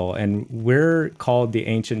special. And we're called the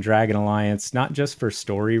Ancient Dragon Alliance, not just for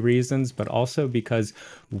story reasons, but also because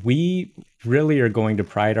we really are going to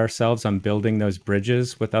pride ourselves on building those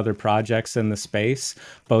bridges with other projects in the space,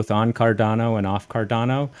 both on Cardano and off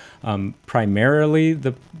Cardano. Primarily,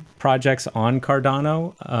 the projects on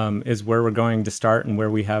Cardano is where we're going to start and where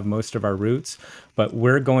we have most of our roots. But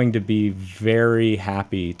we're going to be very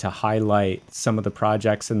happy to highlight some of the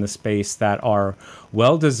projects in the space that are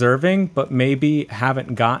well deserving, but maybe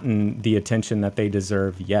haven't gotten the attention that they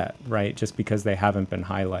deserve yet, right? Just because they haven't been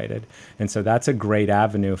highlighted. And so that's a great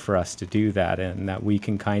avenue for us to do that in, that we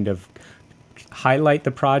can kind of highlight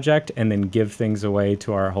the project and then give things away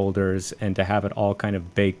to our holders and to have it all kind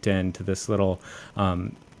of baked into this little,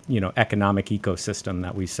 economic ecosystem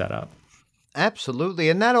that we set up. Absolutely.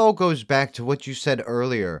 And that all goes back to what you said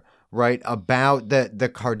earlier, right? About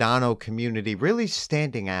the Cardano community really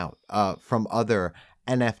standing out from other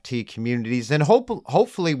NFT communities. And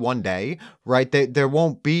hopefully one day, right, there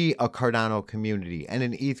won't be a Cardano community and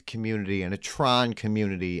an ETH community and a Tron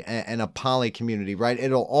community and a Poly community, right?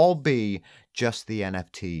 It'll all be just the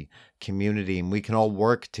NFT community, and we can all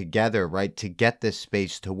work together, right, to get this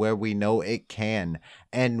space to where we know it can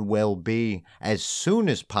and will be as soon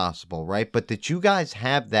as possible, right? But that you guys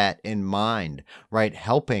have that in mind, right?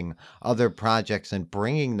 Helping other projects and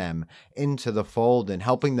bringing them into the fold and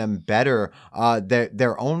helping them better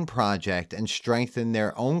their own project and strengthen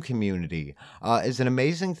their own community is an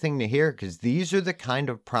amazing thing to hear, because these are the kind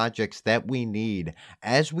of projects that we need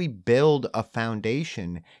as we build a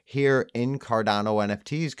foundation here in Cardano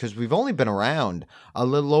NFTs, because we've only been around a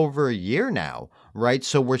little over a year now, right?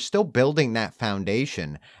 So we're still building that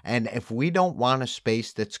foundation. And if we don't want a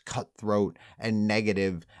space that's cutthroat and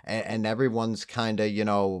negative and everyone's kind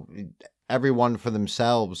of, everyone for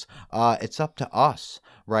themselves, it's up to us,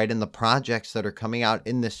 right? And the projects that are coming out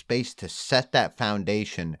in this space to set that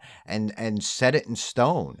foundation and set it in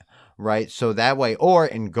stone, right? So that way, or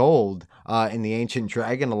in gold, in the Ancient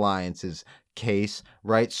Dragon Alliance's case,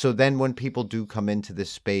 right? So then when people do come into this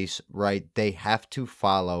space, right, they have to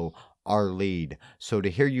follow our lead. So to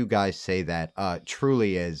hear you guys say that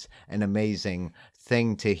truly is an amazing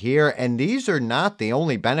thing to hear. And these are not the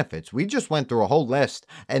only benefits. We just went through a whole list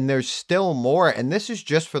and there's still more. And this is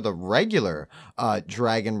just for the regular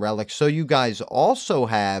Dragon Relic. So you guys also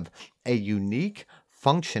have a unique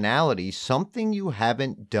functionality, something you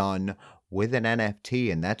haven't done with an NFT,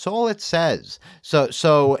 and that's all it says.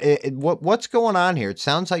 So what's going on here? It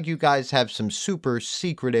sounds like you guys have some super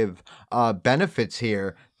secretive benefits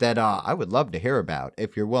here that I would love to hear about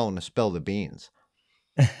if you're willing to spill the beans.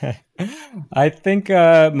 I think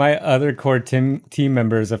my other core team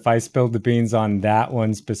members, if I spilled the beans on that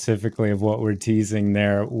one specifically of what we're teasing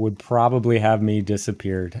there, would probably have me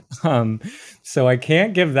disappeared. So I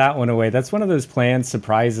can't give that one away. That's one of those planned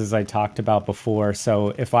surprises I talked about before. So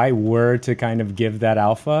if I were to kind of give that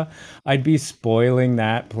alpha, I'd be spoiling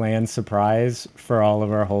that planned surprise for all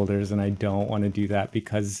of our holders. And I don't want to do that,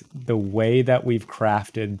 because the way that we've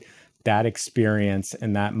crafted that experience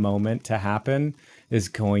and that moment to happen is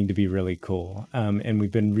going to be really cool. And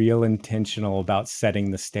we've been real intentional about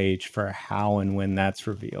setting the stage for how and when that's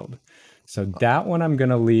revealed. So that one I'm going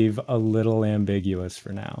to leave a little ambiguous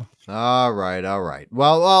for now. All right.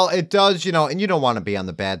 Well, it does, and you don't want to be on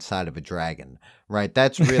the bad side of a dragon, right?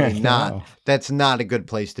 That's really No. that's not a good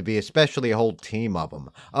place to be, especially a whole team of them.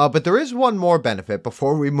 But there is one more benefit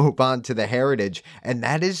before we move on to the heritage, and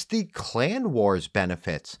that is the Clan Wars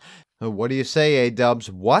benefits. What do you say, A-Dubs?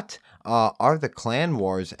 What are the Clan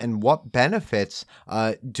Wars, and what benefits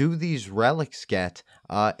do these relics get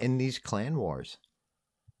in these Clan Wars?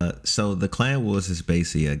 So the Clan Wars is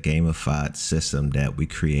basically a gamified system that we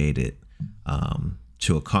created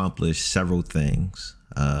to accomplish several things.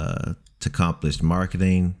 To accomplish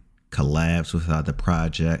marketing, collabs with other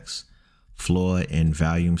projects, floor and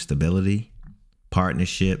volume stability,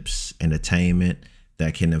 partnerships, entertainment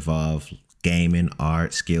that can involve gaming,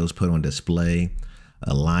 art, skills put on display,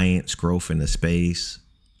 alliance growth in the space,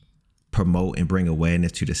 promote and bring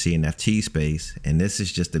awareness to the CNFT space. And this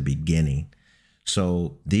is just the beginning.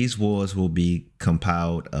 So these wars will be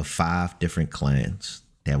compiled of 5 different clans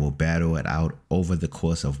that will battle it out over the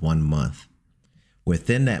course of 1 month.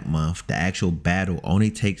 Within that month, the actual battle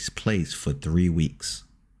only takes place for 3 weeks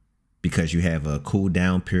because you have a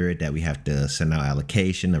cooldown period that we have to send out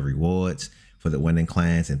allocation of rewards for the winning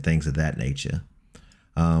clans and things of that nature.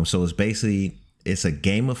 So it's a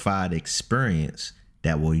gamified experience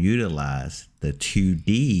that will utilize the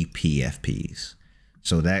 2D PFPs.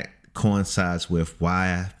 So that coincides with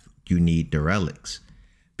why you need the relics,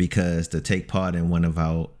 because to take part in one of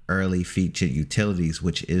our early featured utilities,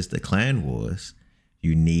 which is the Clan Wars,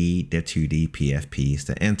 you need the 2D PFPs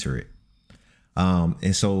to enter it.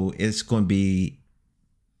 And so it's going to be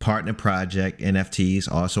partner project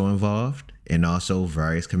NFTs also involved, and also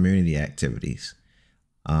various community activities.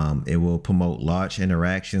 It will promote large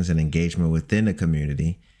interactions and engagement within the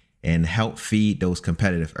community and help feed those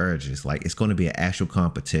competitive urges. Like, it's going to be an actual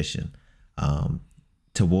competition.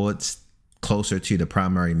 Towards closer to the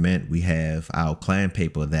primary mint, we have our clan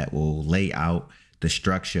paper that will lay out the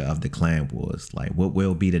structure of the Clan Wars. Like, what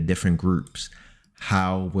will be the different groups?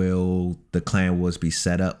 How will the Clan Wars be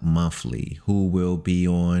set up monthly? Who will be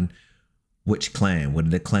on which clan? What are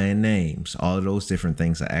the clan names? All of those different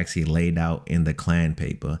things are actually laid out in the clan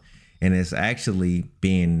paper. And it's actually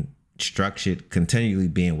being structured, continually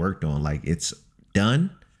being worked on. Like, it's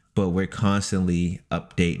done, but we're constantly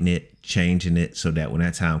updating it, changing it, so that when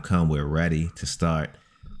that time comes, we're ready to start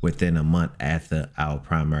within a month after our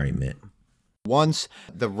primary mint. Once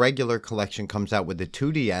the regular collection comes out with the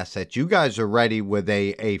 2D assets, you guys are ready with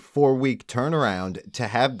a 4-week turnaround to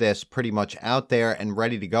have this pretty much out there and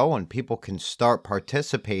ready to go, and people can start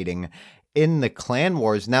participating in the Clan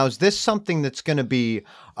Wars. Now, is this something that's going to be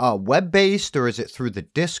web-based, or is it through the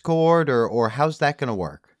Discord, or how's that going to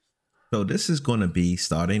work? So this is going to be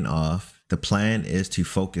starting off. The plan is to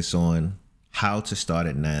focus on how to start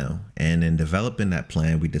it now. And in developing that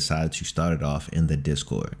plan, we decided to start it off in the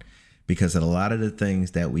Discord. Because a lot of the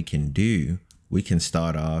things that we can do, we can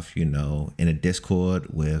start off, in a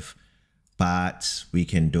Discord with bots. We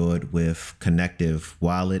can do it with connective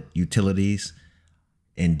wallet utilities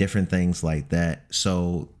and different things like that.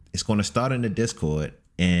 So it's going to start in the Discord.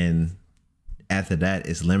 And after that,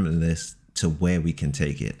 it's limitless to where we can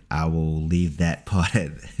take it. I will leave that part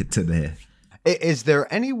to there. Is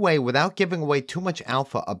there any way, without giving away too much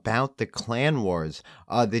alpha about the Clan Wars,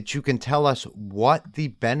 that you can tell us what the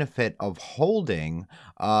benefit of holding,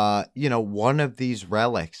 one of these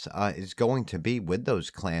relics is going to be with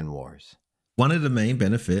those Clan Wars? One of the main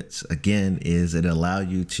benefits, again, is it allows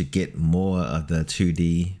you to get more of the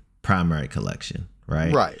 2D primary collection,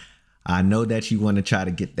 right? Right. I know that you want to try to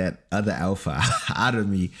get that other alpha out of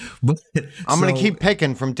me, but I'm going to keep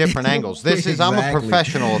picking from different angles. I'm a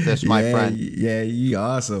professional at this, my friend. Yeah, you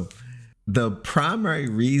awesome. The primary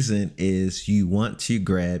reason is you want to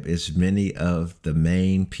grab as many of the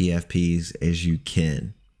main PFPs as you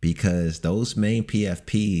can, because those main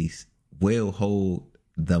PFPs will hold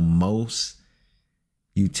the most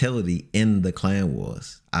utility in the Clan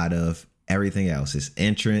Wars out of everything else. It's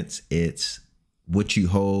entrance, it's what you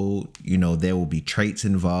hold, there will be traits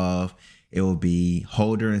involved. It will be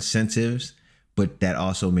holder incentives, but that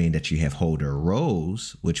also means that you have holder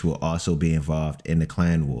roles, which will also be involved in the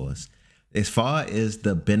Clan Wars. As far as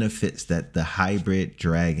the benefits that the hybrid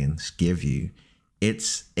dragons give you,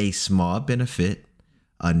 it's a small benefit,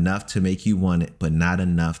 enough to make you want it, but not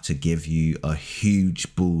enough to give you a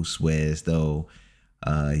huge boost, whereas though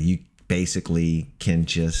you basically can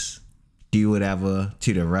just do whatever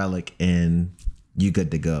to the relic and you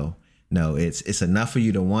good to go. No, it's enough for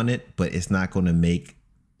you to want it, but it's not going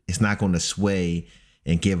to sway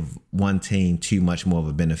and give one team too much more of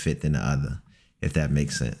a benefit than the other, if that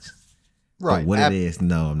makes sense. Right. But what it is,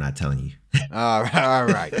 no, I'm not telling you. All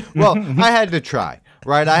right. Well, I had to try,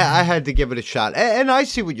 right? I had to give it a shot. And I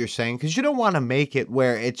see what you're saying, because you don't want to make it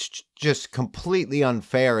where it's just completely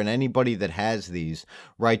unfair and anybody that has these,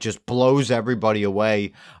 right, just blows everybody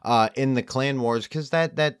away in the clan wars, because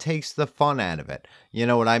that takes the fun out of it. You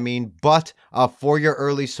know what I mean? But for your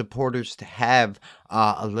early supporters to have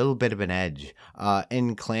a little bit of an edge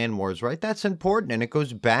in clan wars, right? That's important. And it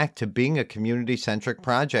goes back to being a community-centric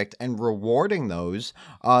project and rewarding those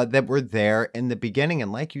that were there in the beginning.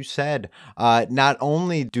 And like you said, not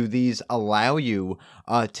only do these allow you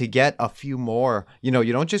to get a few more, you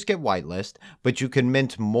don't just get whitelist, but you can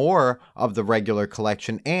mint more of the regular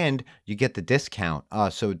collection and you get the discount.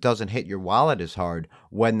 So it doesn't hit your wallet as hard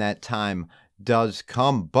when that time does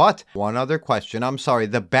come. But one other question. I'm sorry.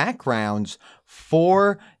 The backgrounds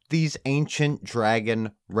for these ancient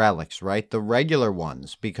dragon relics, right? The regular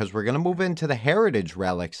ones, because we're going to move into the heritage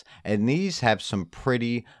relics, and these have some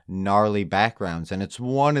pretty gnarly backgrounds, and it's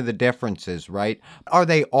one of the differences, right? Are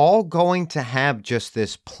they all going to have just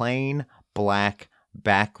this plain black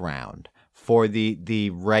background for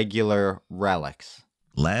the regular relics?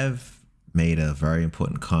 Lev made a very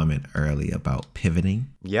important comment earlier about pivoting.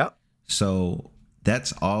 Yep. So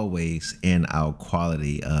that's always in our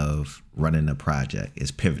quality of running a project,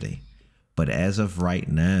 is pivoting. But as of right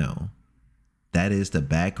now, that is the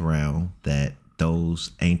background that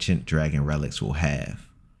those ancient dragon relics will have.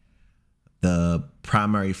 The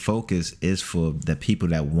primary focus is for the people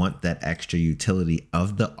that want that extra utility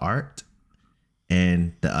of the art,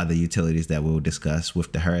 and the other utilities that we'll discuss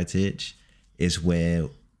with the heritage is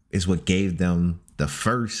what gave them the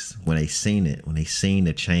first, when they seen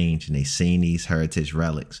the change and they seen these heritage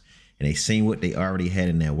relics and they seen what they already had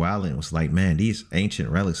in their wallet, and was like, man, these ancient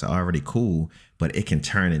relics are already cool, but it can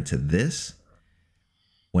turn into this.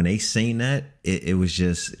 When they seen that, it was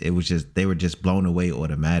just they were just blown away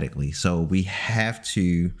automatically. So we have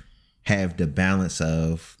to have the balance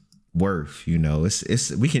of worth. We're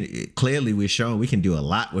showing we can do a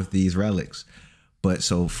lot with these relics. But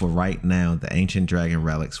so for right now, the ancient dragon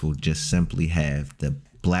relics will just simply have the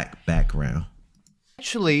black background.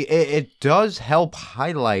 Actually, it does help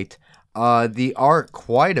highlight the art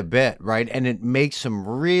quite a bit, right? And it makes them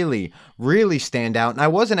really, really stand out. And I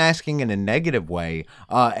wasn't asking in a negative way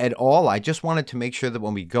at all. I just wanted to make sure that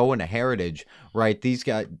when we go into heritage, right, these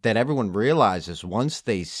guys, that everyone realizes once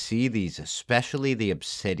they see these, especially the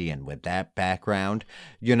Obsidian with that background,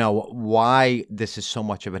 why this is so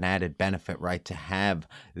much of an added benefit, right? To have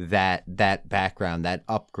that background, that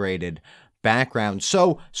upgraded background.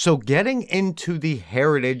 So getting into the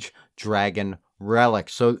heritage dragon relic.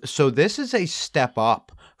 So this is a step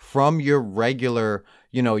up from your regular,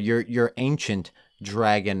 your ancient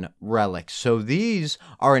dragon relics. So these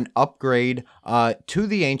are an upgrade to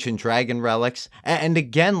the ancient dragon relics. And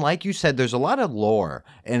again, like you said, there's a lot of lore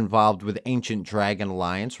involved with Ancient Dragon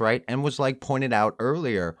Alliance, right? And was pointed out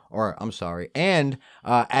earlier, and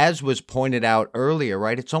as was pointed out earlier,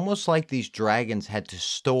 right? It's almost like these dragons had to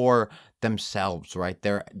store themselves, right?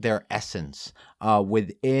 Their essence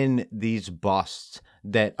within these busts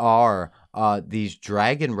that are these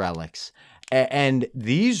dragon relics. And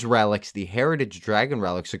these relics, the heritage dragon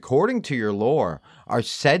relics, according to your lore, are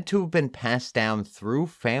said to have been passed down through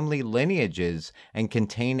family lineages and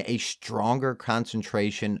contain a stronger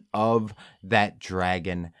concentration of that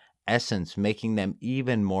dragon essence, making them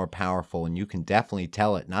even more powerful. And you can definitely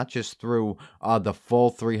tell it, not just through the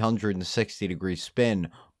full 360-degree spin,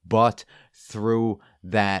 but through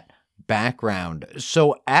that background.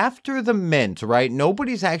 So after the mint, right,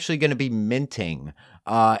 nobody's actually going to be minting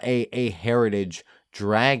a heritage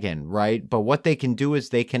dragon, right? But what they can do is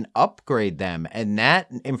they can upgrade them, and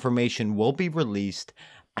that information will be released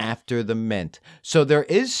after the mint. So there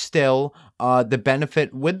is still the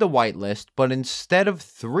benefit with the whitelist, but instead of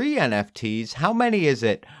 3 NFTs, how many is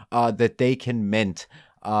it that they can mint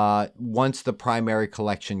once the primary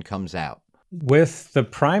collection comes out? With the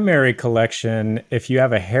primary collection, if you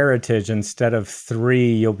have a heritage, instead of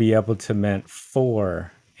 3, you'll be able to mint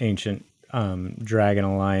 4 ancient Dragon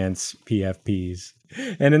Alliance PFPs.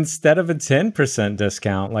 And instead of a 10%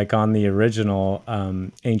 discount, like on the original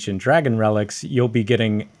Ancient Dragon Relics, you'll be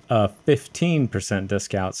getting a 15%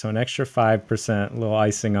 discount. So an extra 5%, little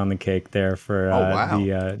icing on the cake there for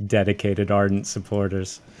the dedicated Ardent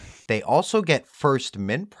supporters. They also get first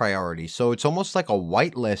mint priority. So it's almost like a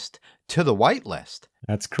whitelist to the whitelist.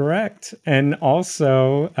 That's correct. And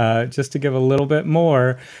also, just to give a little bit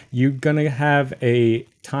more, you're going to have a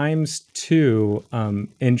 ×2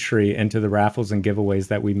 entry into the raffles and giveaways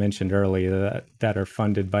that we mentioned earlier that are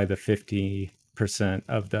funded by the 50%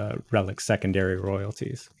 of the Relic secondary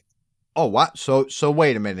royalties. Oh, what? So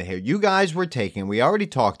wait a minute here. You guys were taking, we already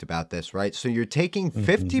talked about this, right? So you're taking Hmm.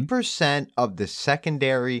 50% of the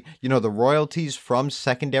secondary, the royalties from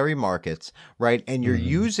secondary markets, right? And you're Hmm.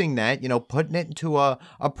 using that, putting it into a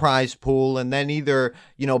prize pool and then either,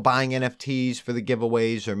 buying NFTs for the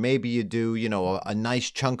giveaways, or maybe you do, a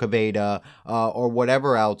nice chunk of ADA or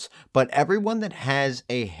whatever else. But everyone that has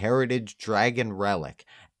a heritage dragon relic,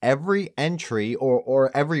 every entry or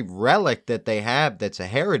every relic that they have that's a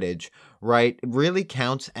heritage, right, really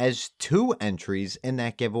counts as two entries in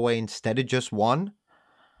that giveaway instead of just one.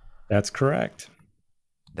 That's correct.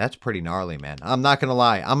 That's pretty gnarly, man. I'm not gonna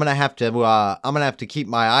lie. I'm gonna have to keep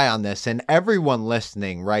my eye on this. And everyone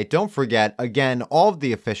listening, right? Don't forget. Again, all of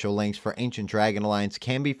the official links for Ancient Dragon Alliance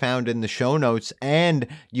can be found in the show notes. And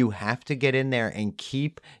you have to get in there and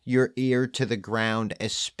keep your ear to the ground,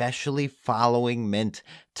 especially following Mint,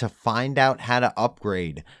 to find out how to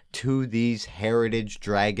upgrade to these heritage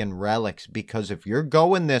dragon relics. Because if you're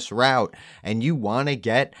going this route and you want to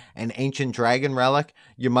get an ancient dragon relic,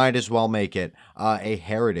 you might as well make it a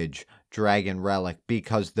heritage dragon relic,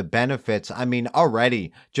 because the benefits, I mean,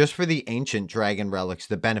 already just for the ancient dragon relics,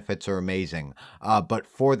 the benefits are amazing. But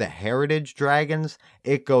for the heritage dragons,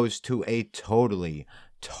 it goes to a totally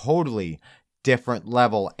different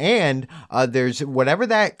level. And there's whatever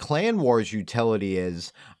that Clan Wars utility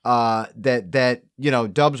is, that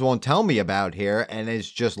Dubs won't tell me about here, and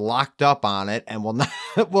is just locked up on it and will not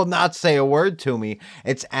will not say a word to me.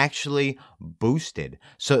 It's actually boosted,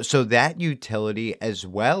 so that utility as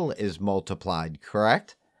well is multiplied,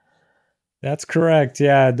 correct? That's correct.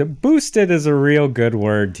 Yeah, the boosted is a real good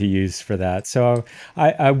word to use for that. So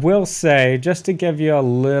I will say, just to give you a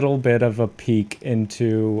little bit of a peek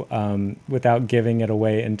into, without giving it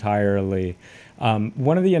away entirely,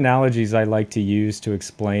 one of the analogies I like to use to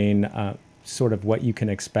explain sort of what you can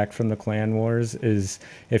expect from the Clan Wars is,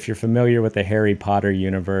 if you're familiar with the Harry Potter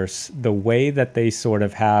universe, the way that they sort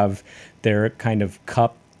of have their kind of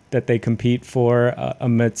cup that they compete for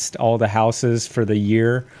amidst all the houses for the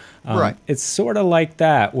year. Right. It's sort of like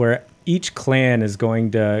that, where each clan is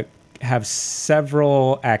going to have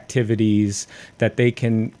several activities that they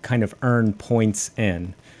can kind of earn points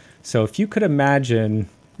in. So if you could imagine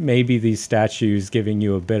maybe these statues giving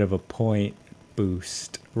you a bit of a point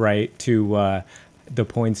boost, right, to the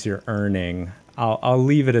points you're earning. I'll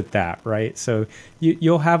leave it at that, right? So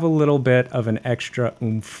you'll have a little bit of an extra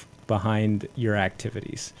oomph behind your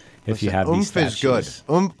activities if you Listen, have these oomph is good.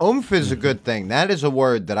 statues. Oomph is a good thing. That is a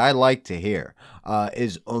word that I like to hear.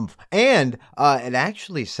 Is oomph, and it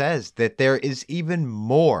actually says that there is even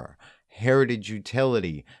more heritage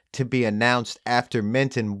utility to be announced after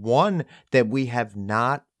Mint, and one that we have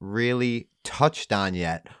not really touched on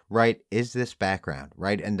yet. Right? Is this background,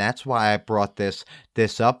 right? And that's why I brought this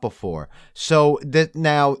up before. So that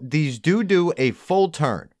now these do a full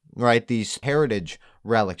turn. Right, these heritage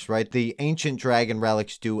relics, right? The ancient dragon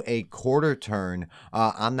relics do a quarter turn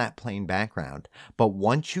on that plain background. But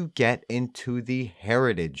once you get into the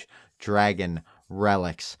heritage dragon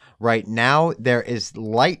relics, right now there is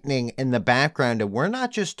lightning in the background, and we're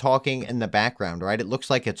not just talking in the background, right? It looks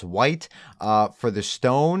like it's white for the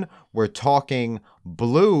stone. We're talking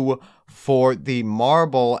blue for the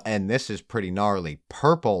marble, and this is pretty gnarly,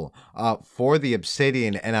 purple for the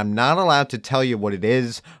obsidian. And I'm not allowed to tell you what it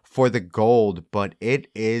is for the gold, but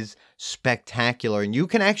it is spectacular. And you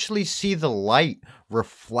can actually see the light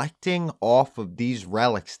reflecting off of these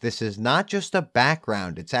relics. This is not just a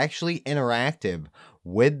background, it's actually interactive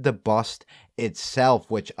with the bust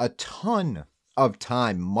itself, which a ton of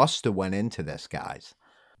time must have went into this, guys.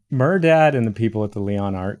 Murdad and the people at the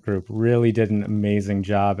Leon Art Group really did an amazing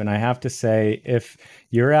job. And I have to say, if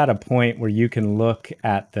you're at a point where you can look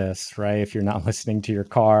at this, right, if you're not listening to your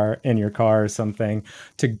car, in your car or something,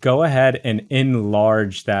 to go ahead and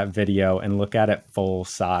enlarge that video and look at it full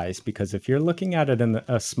size. Because if you're looking at it in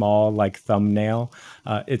a small, like, thumbnail,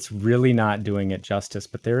 it's really not doing it justice.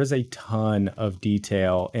 But there is a ton of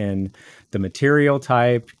detail in the material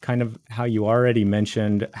type, kind of how you already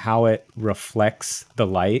mentioned, how it reflects the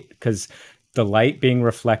light, because the light being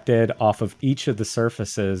reflected off of each of the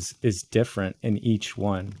surfaces is different in each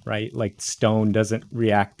one, right? Like stone doesn't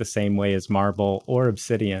react the same way as marble or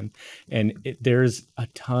obsidian. And there's a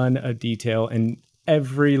ton of detail in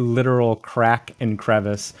every literal crack and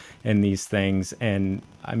crevice in these things. And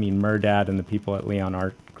I mean, Murdad and the people at Leon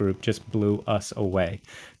Art Group just blew us away,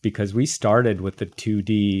 because we started with the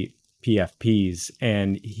 2D PFPs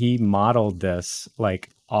and he modeled this like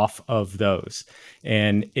off of those.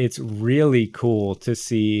 And it's really cool to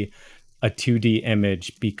see a 2D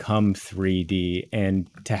image become 3D and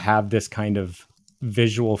to have this kind of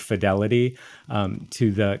visual fidelity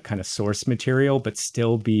to the kind of source material, but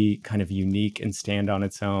still be kind of unique and stand on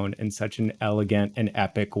its own in such an elegant and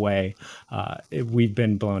epic way. We've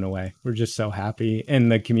been blown away. We're just so happy,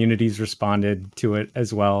 and the community's responded to it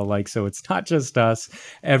as well. Like, so it's not just us.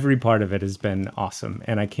 Every part of it has been awesome,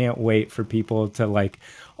 and I can't wait for people to like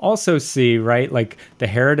also see, right? Like the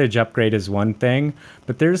heritage upgrade is one thing,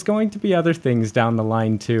 but there's going to be other things down the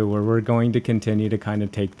line too, where we're going to continue to kind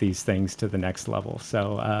of take these things to the next level.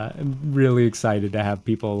 So I'm really excited to have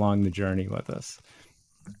people along the journey with us.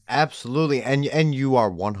 Absolutely. And you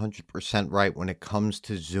are 100% right when it comes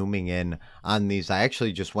to zooming in on these. I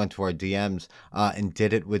actually just went to our DMs and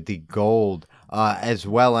did it with the gold as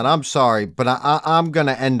well. And I'm sorry, but I'm going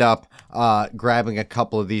to end up grabbing a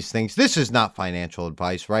couple of these things. This is not financial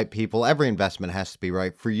advice, right, people? Every investment has to be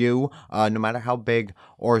right for you, no matter how big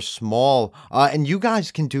or small. And you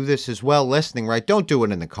guys can do this as well listening, right? Don't do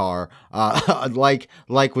it in the car.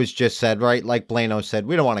 Like was just said, right? Like Blano said,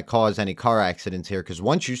 we don't want to cause any car accidents here, because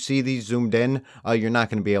once you see these zoomed in, you're not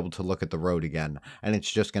going to be able to look at the road again, and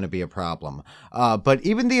it's just going to be a problem. But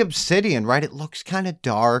even the Obsidian, right? It looks kind of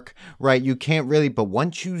dark, right? You can't really, but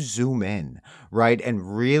once you zoom in, right,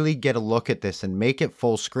 and really get a look at this and make it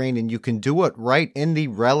full screen, and you can do it right in the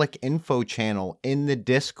Relic info channel in the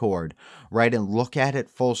Discord, right, and look at it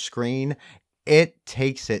full screen, it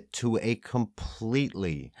takes it to a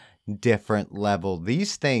completely different level.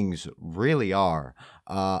 These things really are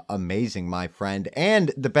amazing, my friend.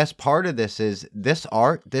 And the best part of this is this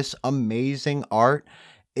art, this amazing art,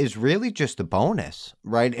 is really just a bonus,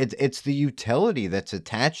 right? It's the utility that's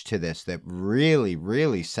attached to this that really,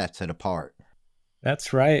 really sets it apart.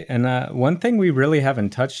 That's right. And one thing we really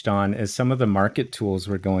haven't touched on is some of the market tools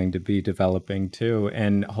we're going to be developing too.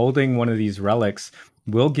 And holding one of these relics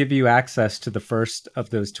will give you access to the first of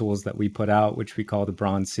those tools that we put out, which we call the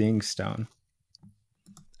Bronze Seeing Stone.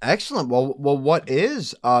 Excellent. Well, what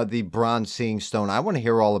is the Bronze Seeing Stone? I want to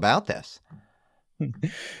hear all about this.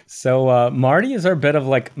 So Marty is our bit of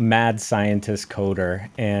like mad scientist coder,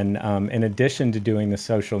 and in addition to doing the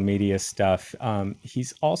social media stuff,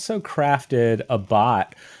 he's also crafted a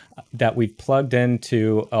bot that we've plugged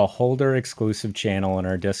into a holder exclusive channel in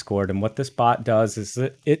our Discord. And what this bot does is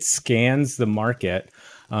it scans the market,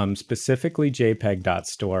 specifically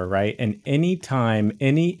JPEG.store, right? And anytime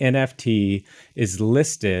any NFT is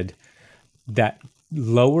listed that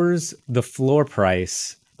lowers the floor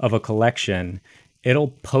price of a collection, it'll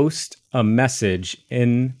post a message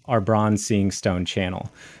in our Bronze Seeing Stone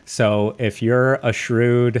channel. So if you're a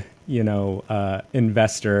shrewd,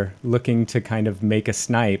 investor looking to kind of make a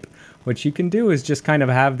snipe, what you can do is just kind of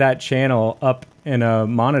have that channel up in a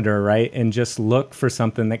monitor, right? And just look for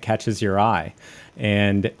something that catches your eye.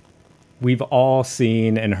 And we've all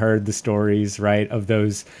seen and heard the stories, right, of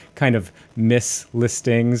those kind of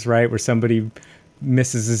mislistings, right, where somebody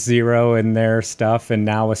misses a zero in their stuff and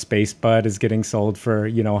now a space bud is getting sold for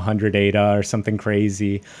 100 ADA or something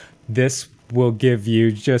crazy. This will give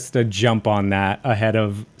you just a jump on that ahead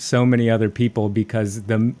of so many other people, because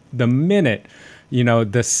the minute,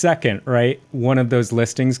 the second, right, one of those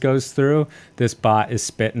listings goes through, this bot is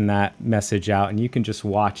spitting that message out, and you can just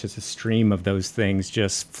watch as a stream of those things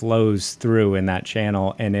just flows through in that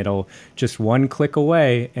channel, and it'll just one click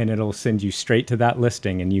away and it'll send you straight to that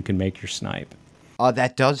listing and you can make your snipe.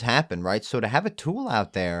 That does happen, right? So to have a tool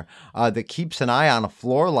out there that keeps an eye on a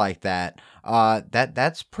floor like that,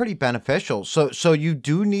 that's pretty beneficial. So you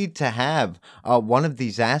do need to have one of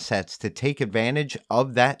these assets to take advantage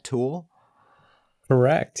of that tool.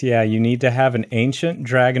 Correct. Yeah, you need to have an ancient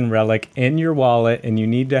dragon relic in your wallet, and you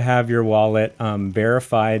need to have your wallet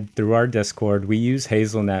verified through our Discord. We use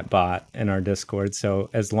Hazelnet bot in our Discord.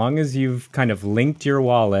 So as long as you've kind of linked your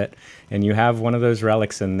wallet and you have one of those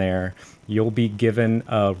relics in there, you'll be given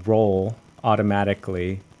a role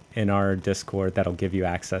automatically in our Discord that'll give you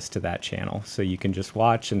access to that channel. So you can just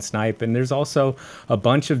watch and snipe. And there's also a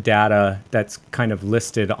bunch of data that's kind of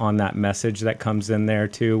listed on that message that comes in there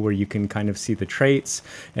too, where you can kind of see the traits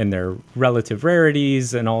and their relative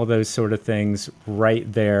rarities and all those sort of things right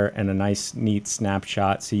there in a nice, neat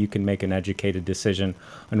snapshot. So you can make an educated decision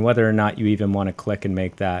on whether or not you even want to click and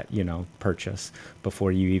make that, purchase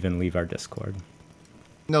before you even leave our Discord.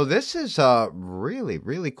 No, this is really,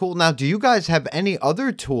 really cool. Now, do you guys have any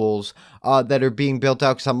other tools that are being built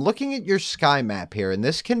out? Because I'm looking at your sky map here, and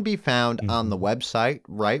this can be found on the website,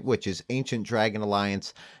 right, which is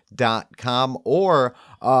ancientdragonalliance.com, or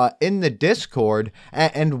in the Discord.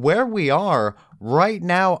 And where we are, right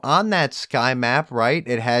now on that sky map, right,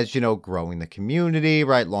 it has, growing the community,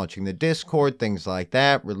 right, launching the Discord, things like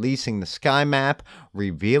that, releasing the sky map,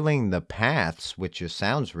 revealing the paths, which just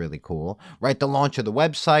sounds really cool, right, the launch of the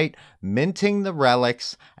website, minting the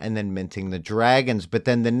relics, and then minting the dragons. But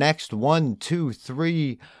then the next 1, 2,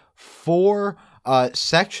 3, 4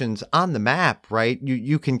 sections on the map, right,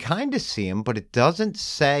 you can kind of see them, but it doesn't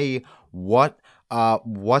say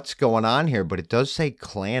what's going on here, but it does say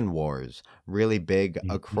Clan Wars really big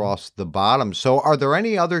across the bottom. So are there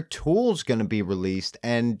any other tools going to be released,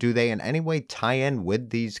 and do they in any way tie in with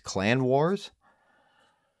these Clan Wars?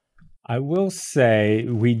 I will say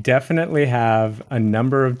we definitely have a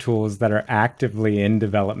number of tools that are actively in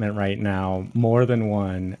development right now, more than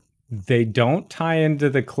one. They don't tie into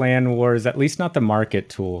the clan wars, at least not the market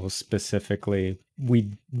tools specifically.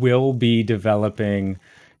 We will be developing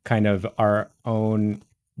kind of our own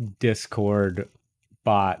Discord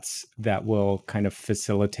bots that will kind of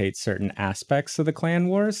facilitate certain aspects of the clan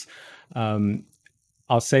wars.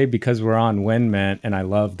 I'll say, because we're on WinMint and I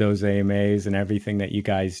love those AMAs and everything that you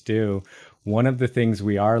guys do, one of the things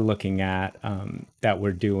we are looking at that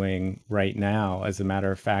we're doing right now, as a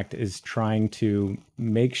matter of fact, is trying to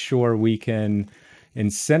make sure we can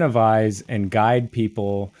incentivize and guide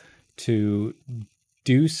people to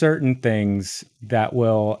do certain things that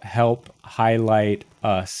will help highlight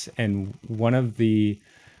us. And one of the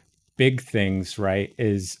big things, right,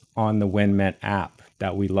 is on the WinMint app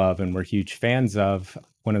that we love and we're huge fans of.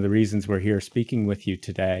 One of the reasons we're here speaking with you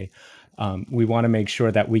today, we want to make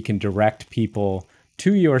sure that we can direct people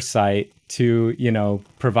to your site to,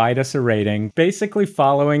 provide us a rating, basically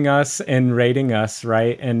following us and rating us,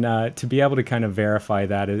 right? And to be able to kind of verify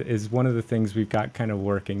that is one of the things we've got kind of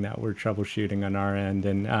working, that we're troubleshooting on our end.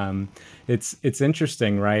 And it's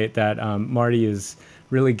interesting, right, that Marty is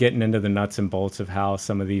really getting into the nuts and bolts of how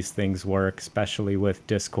some of these things work, especially with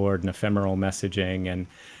Discord and ephemeral messaging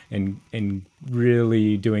and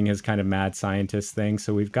really doing his kind of mad scientist thing.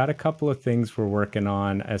 So we've got a couple of things we're working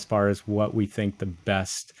on as far as what we think the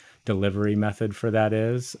best delivery method for that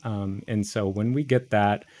is. And so when we get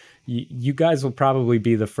that, you guys will probably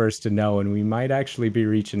be the first to know, and we might actually be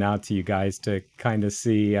reaching out to you guys to kind of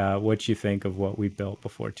see what you think of what we built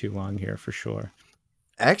before too long here, for sure.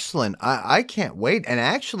 Excellent. I can't wait. And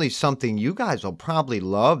actually, something you guys will probably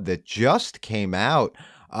love that just came out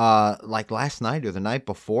like last night or the night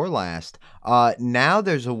before last. Now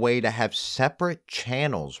there's a way to have separate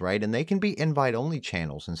channels, right? And they can be invite-only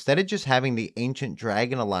channels. Instead of just having the Ancient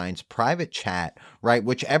Dragon Alliance private chat, right,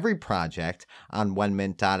 which every project on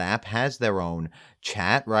OneMint.app has their own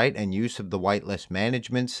chat, right, and use of the whitelist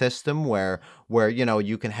management system where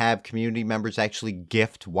you can have community members actually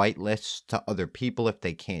gift whitelists to other people if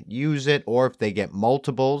they can't use it, or if they get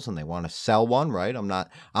multiples and they want to sell one, right?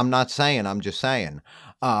 I'm not saying, I'm just saying.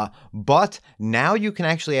 But now you can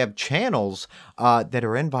actually have channels that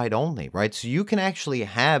are invite only, right? So you can actually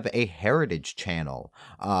have a heritage channel,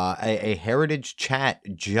 a heritage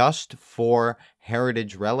chat just for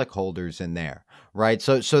heritage relic holders in there, right?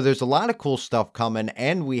 So there's a lot of cool stuff coming,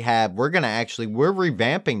 and we're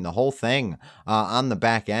revamping the whole thing on the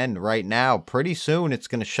back end right now. Pretty soon it's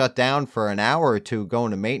going to shut down for an hour or two, go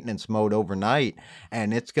into maintenance mode overnight,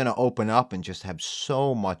 and it's going to open up and just have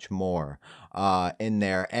so much more in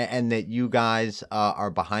there, and that you guys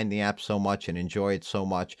are behind the app so much and enjoy it so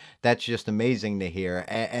much. That's just amazing to hear.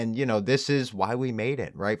 And this is why we made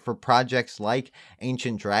it, right? For projects like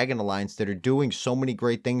Ancient Dragon Alliance that are doing so many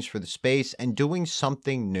great things for the space and doing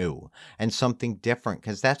something new and something different,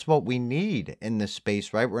 because that's what we need in this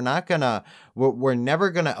space, right? We're never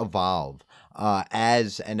gonna evolve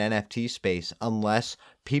as an NFT space unless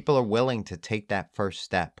people are willing to take that first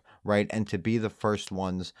step, right? And to be the first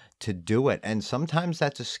ones to do it. And sometimes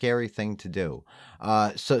that's a scary thing to do.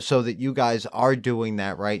 So that you guys are doing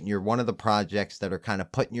that, right? And you're one of the projects that are kind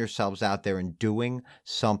of putting yourselves out there and doing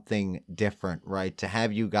something different, right? To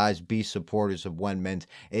have you guys be supporters of OneMint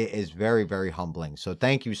is very, very humbling. So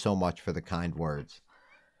thank you so much for the kind words.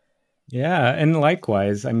 Yeah, and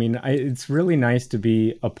likewise. I mean, it's really nice to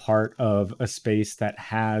be a part of a space that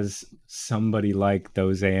has somebody like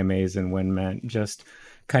those AMAs and WinMint just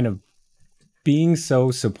kind of being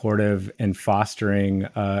so supportive and fostering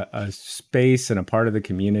a space and a part of the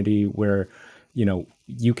community where,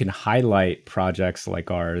 you can highlight projects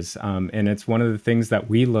like ours. And it's one of the things that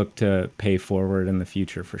we look to pay forward in the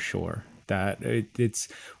future for sure. That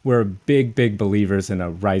we're big believers in a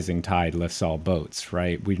rising tide lifts all boats,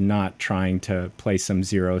 right? We're not trying to play some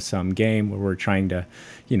zero-sum game where we're trying to,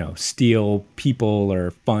 steal people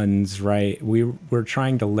or funds, right? We're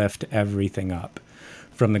trying to lift everything up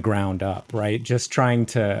from the ground up, right? Just trying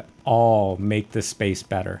to all make the space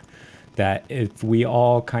better. That if we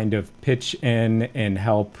all kind of pitch in and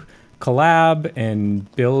help collab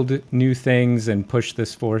and build new things and push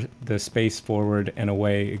the space forward in a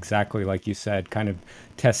way exactly like you said, kind of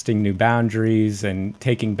testing new boundaries and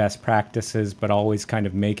taking best practices, but always kind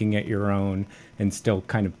of making it your own and still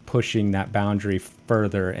kind of pushing that boundary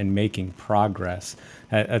further and making progress.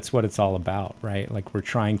 That's what it's all about, right? Like we're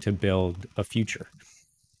trying to build a future.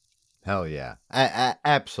 Hell yeah.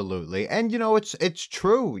 Absolutely. And it's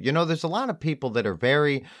true. There's a lot of people that are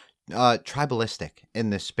very tribalistic in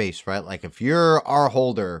this space, right? Like if you're our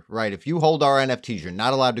holder, right? If you hold our NFTs, you're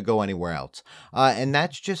not allowed to go anywhere else. And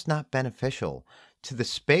that's just not beneficial to the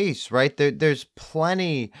space, right? There's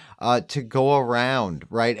plenty to go around,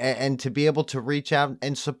 right? And to be able to reach out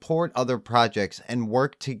and support other projects and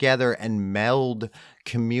work together and meld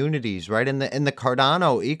communities, right? And the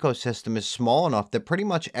Cardano ecosystem is small enough that pretty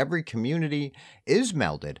much every community is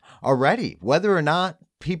melded already, whether or not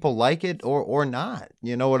people like it or not.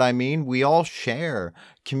 You know what I mean? We all share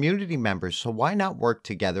community members, so why not work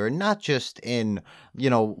together, and not just in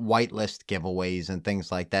whitelist giveaways and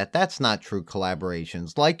things like that. That's not true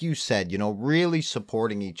collaborations. Like you said, really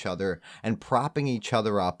supporting each other and propping each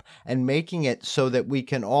other up and making it so that we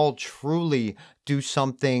can all truly do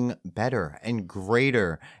something better and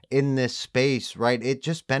greater in this space, right? It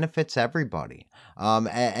just benefits everybody.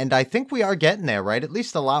 And I think we are getting there, right? At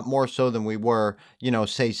least a lot more so than we were,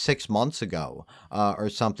 say 6 months ago or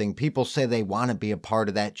something. People say they want to be a part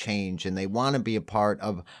of that change, and they want to be a part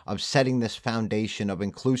of setting this foundation of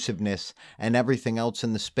inclusiveness and everything else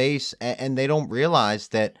in the space. And they don't realize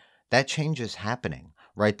that change is happening,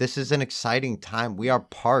 right? This is an exciting time. We are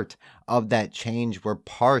part of that change. We're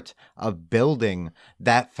part of building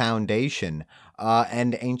that foundation.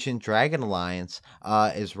 And Ancient Dragon Alliance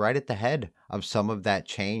is right at the head of some of that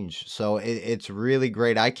change. So it's really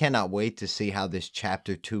great. I cannot wait to see how this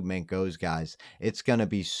Chapter 2 mint goes, guys. It's going to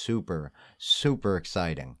be super, super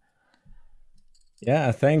exciting.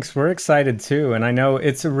 Yeah, thanks. We're excited too. And I know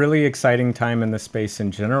it's a really exciting time in the space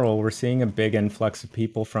in general. We're seeing a big influx of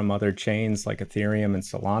people from other chains like Ethereum and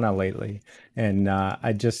Solana lately. And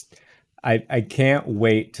I can't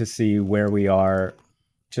wait to see where we are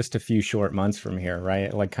just a few short months from here,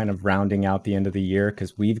 right? Like kind of rounding out the end of the year,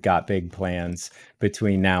 because we've got big plans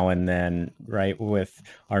between now and then, right? With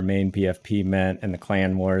our main PFP mint and the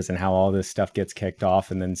clan wars and how all this stuff gets kicked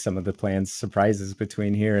off, and then some of the plans surprises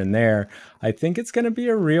between here and there. I think it's going to be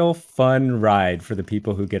a real fun ride for the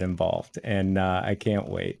people who get involved, and I can't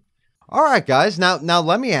wait. All right, guys. Now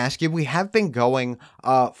let me ask you. We have been going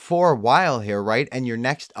for a while here, right? And your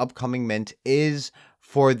next upcoming mint is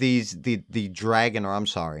for the dragon, or I'm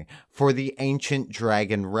sorry, for the Ancient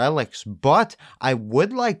Dragon relics. But I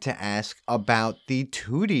would like to ask about the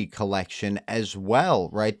 2D collection as well,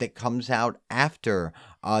 right? That comes out after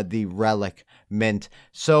the Relic mint.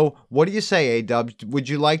 So what do you say, A-Dub? Would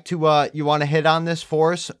you like to, you want to hit on this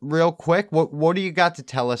for us real quick? What do you got to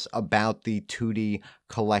tell us about the 2D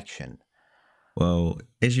collection? Well,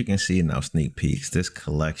 as you can see in our sneak peeks, this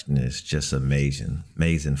collection is just amazing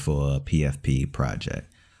for a PFP project.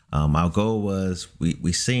 Our goal was,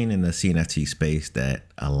 we seen in the CNFT space that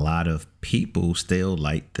a lot of people still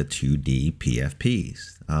like the 2D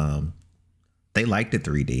PFPs. They like the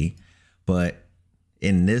 3D, but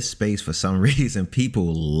in this space, for some reason,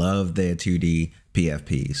 people love their 2D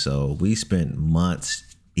PFP. So we spent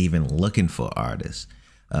months even looking for artists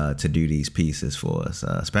to do these pieces for us,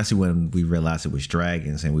 especially when we realized it was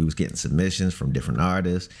dragons and we was getting submissions from different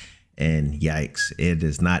artists. And yikes, it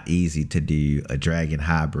is not easy to do a dragon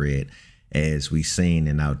hybrid as we seen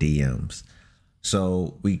in our DMs.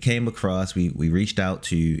 So we came across, we reached out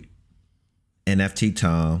to NFT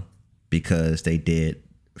Tom because they did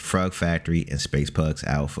Frog Factory and Space Pugs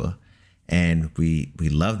Alpha, and we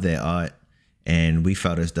loved their art. And we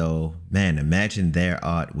felt as though, man, imagine their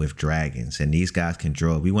art with dragons. And these guys can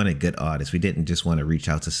draw. We wanted good artists. We didn't just want to reach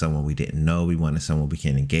out to someone we didn't know. We wanted someone we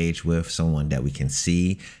can engage with, someone that we can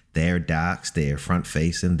see their docs, their front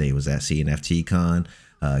facing. They was at CNFT Con,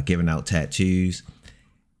 giving out tattoos.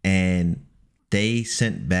 And they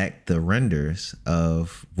sent back the renders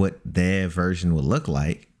of what their version would look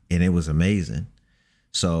like. And it was amazing.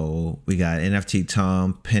 So we got NFT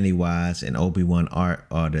Tom, Pennywise, and Obi-Wan Art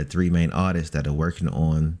are the three main artists that are working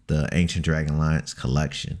on the Ancient Dragon Alliance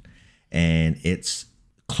collection. And it's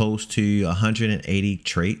close to 180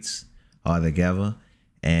 traits altogether.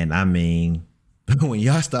 And I mean, when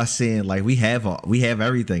y'all start seeing like we have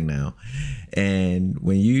everything now, and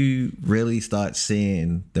when you really start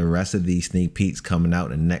seeing the rest of these sneak peeks coming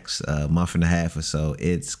out in the next month and a half or so,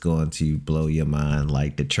 it's going to blow your mind.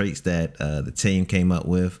 Like the traits that the team came up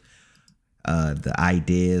with, the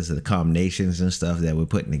ideas, the combinations and stuff that we're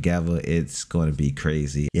putting together, it's going to be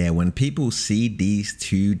crazy. Yeah, when people see these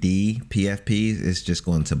 2D PFPs, it's just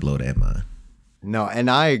going to blow their mind. No, and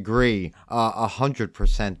I agree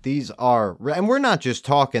 100%. These are, and we're not just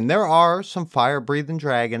talking. There are some fire-breathing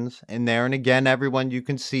dragons in there, and again, everyone, you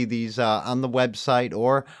can see these on the website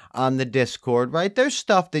or on the Discord, right? There's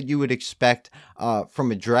stuff that you would expect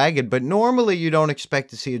from a dragon, but normally you don't expect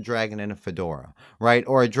to see a dragon in a fedora, right?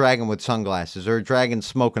 Or a dragon with sunglasses, or a dragon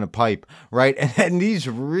smoking a pipe, right? And these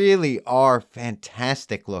really are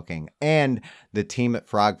fantastic looking, and the team at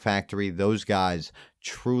Frog Factory, those guys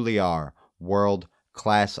truly are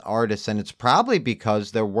world-class artists, and it's probably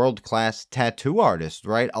because they're world-class tattoo artists,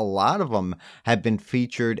 right? A lot of them have been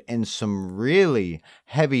featured in some really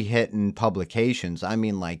heavy-hitting publications. I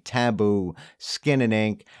mean, like Taboo, Skin and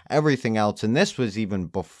Ink, everything else, and this was even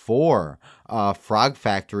before Frog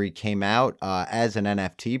Factory came out as an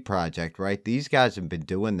NFT project, right? These guys have been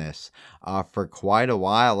doing this for quite a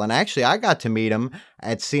while, and actually, I got to meet them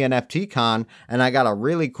at CNFT Con, and I got a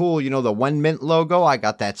really cool, the One Mint logo. I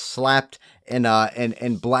got that slapped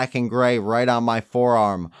in black and gray right on my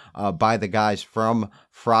forearm by the guys from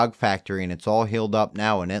Frog Factory, and it's all healed up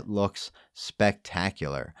now, and it looks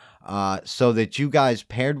spectacular. So that you guys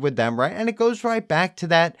paired with them, right? And it goes right back to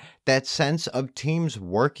that sense of teams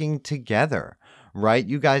working together, right?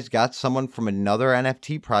 You guys got someone from another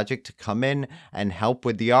NFT project to come in and help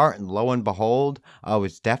with the art, and lo and behold, it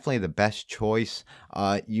was definitely the best choice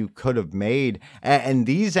you could have made. And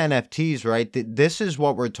these NFTs, right? This is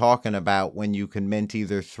what we're talking about when you can mint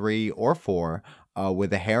either 3 or 4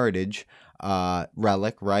 with a heritage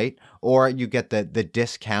relic, right? Or you get the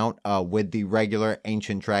discount with the regular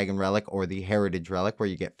Ancient Dragon relic or the heritage relic, where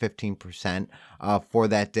you get 15% for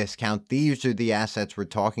that discount. These are the assets we're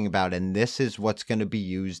talking about, and this is what's going to be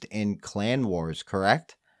used in Clan Wars,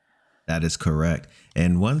 correct? That is correct.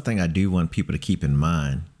 And one thing I do want people to keep in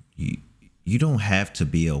mind, you don't have to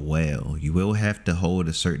be a whale. You will have to hold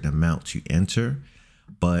a certain amount to enter,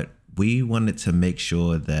 but we wanted to make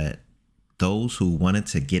sure that those who wanted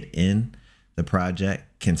to get in the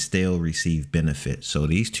project can still receive benefits. So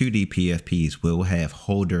these 2D PFPs will have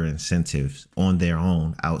holder incentives on their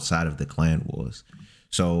own outside of the Clan Wars.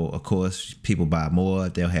 So of course, people buy more,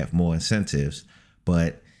 they'll have more incentives,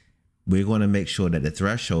 but we're going to make sure that the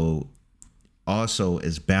threshold also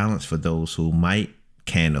is balanced for those who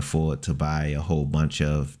can't afford to buy a whole bunch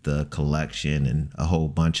of the collection and a whole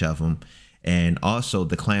bunch of them. And also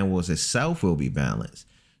the Clan Wars itself will be balanced.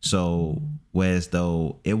 So whereas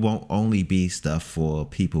though it won't only be stuff for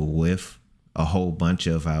people with a whole bunch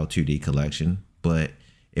of our 2D collection, but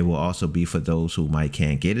it will also be for those who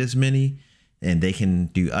can't get as many, and they can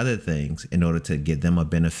do other things in order to give them a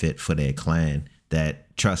benefit for their clan.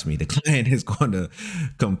 That, trust me, the clan is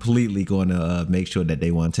completely going to make sure that they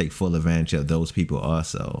want to take full advantage of those people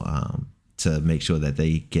also, to make sure that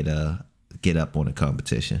they get up on the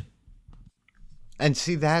competition. And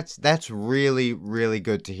see, that's really, really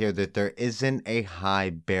good to hear, that there isn't a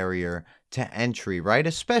high barrier to entry, right?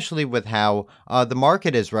 Especially with how the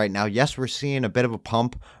market is right now. Yes, we're seeing a bit of a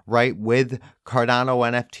pump, right, with Cardano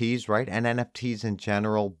NFTs, right, and NFTs in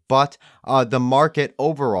general, but the market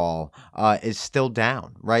overall is still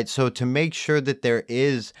down, right? So to make sure that there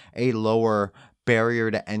is a lower barrier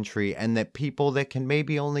to entry, and that people that can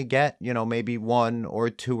maybe only get, maybe 1 or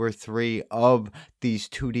 2 or 3 of these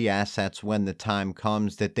 2D assets when the time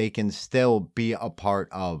comes, that they can still be a part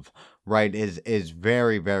of, right, is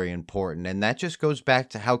very, very important. And that just goes back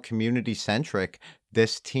to how community centric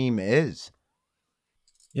this team is.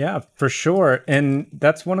 Yeah, for sure. And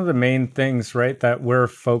that's one of the main things, right, that we're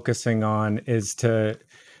focusing on, is to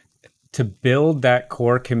build that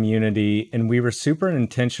core community. And we were super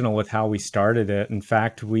intentional with how we started it. In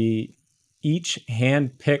fact, we each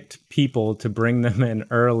handpicked people to bring them in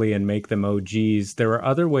early and make them OGs. There were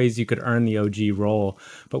other ways you could earn the OG role,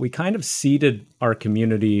 but we kind of seeded our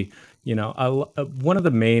community. One of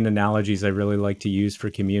the main analogies I really like to use for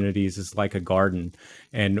communities is like a garden.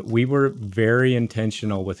 And we were very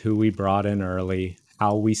intentional with who we brought in early,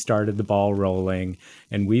 how we started the ball rolling,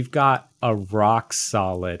 and we've got a rock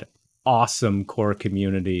solid, awesome core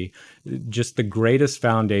community, just the greatest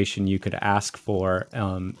foundation you could ask for.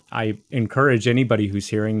 I encourage anybody who's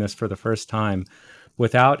hearing this for the first time,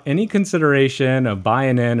 without any consideration of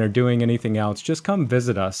buying in or doing anything else, just come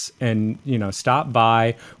visit us and, stop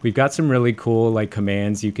by. We've got some really cool like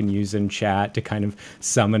commands you can use in chat to kind of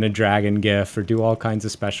summon a dragon gif or do all kinds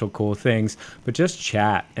of special cool things, but just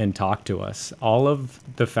chat and talk to us. All of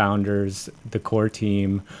the founders, the core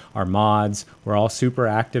team, our mods, we're all super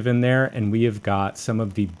active in there, and we have got some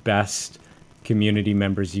of the best community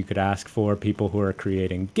members you could ask for, people who are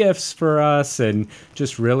creating GIFs for us, and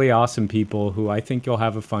just really awesome people who I think you'll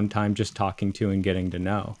have a fun time just talking to and getting to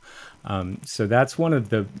know. So that's one of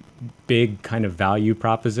the big kind of value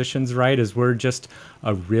propositions, right? Is we're just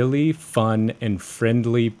a really fun and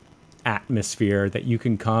friendly atmosphere that you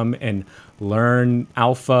can come and learn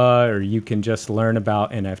alpha, or you can just learn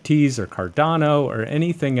about NFTs or Cardano or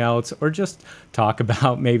anything else, or just talk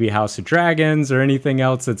about maybe House of Dragons or anything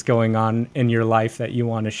else that's going on in your life that you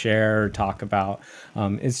want to share or talk about.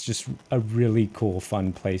 It's just a really cool,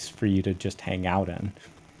 fun place for you to just hang out in.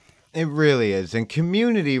 It really is. And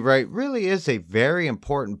community, right, really is a very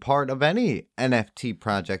important part of any NFT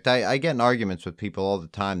project. I get in arguments with people all the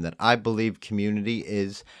time that I believe community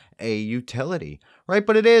is a utility, right?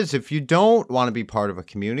 But it is. If you don't want to be part of a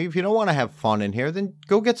community, if you don't want to have fun in here, then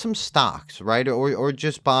go get some stocks, right? Or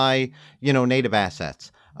just buy, native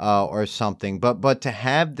assets. Or something, but to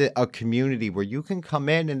have a community where you can come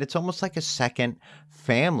in and it's almost like a second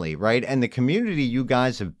family, right? And the community you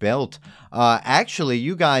guys have built, actually,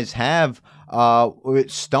 you guys have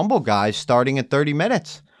Stumble Guys starting at 30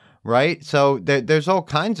 minutes, right? So there's all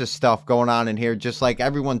kinds of stuff going on in here, just like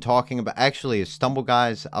everyone talking about. Actually, is Stumble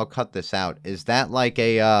Guys? I'll cut this out. Is that like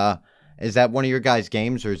is that one of your guys'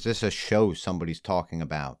 games, or is this a show somebody's talking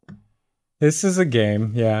about? This is a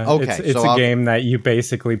game, yeah. Okay, it's a game that you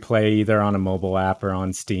basically play either on a mobile app or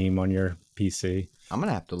on Steam on your PC. I'm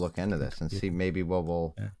gonna have to look into this and see. Maybe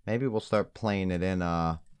we'll start playing it in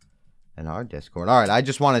our Discord. All right, I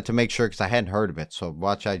just wanted to make sure because I hadn't heard of it. So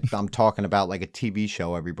watch, I'm talking about like a TV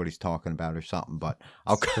show everybody's talking about or something. But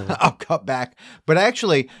I'll cut back. But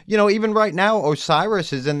actually, even right now,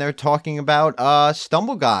 Osiris is in there talking about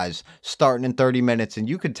Stumble Guys starting in 30 minutes, and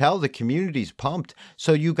you could tell the community's pumped.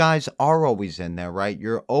 So you guys are always in there, right?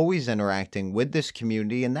 You're always interacting with this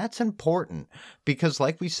community, and that's important because,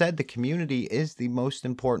 like we said, the community is the most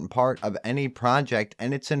important part of any project,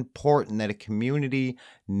 and it's important that a community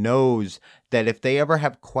knows that if they ever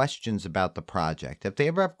have questions about the project, if they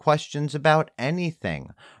ever have questions about anything,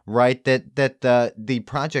 right, that the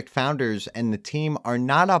project founders and the team are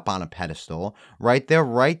not up on a pedestal, right? They're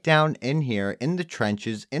right down in here in the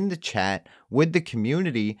trenches, in the chat with the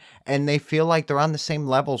community, and they feel like they're on the same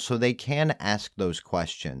level, so they can ask those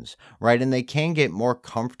questions, right? And they can get more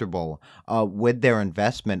comfortable with their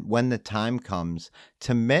investment when the time comes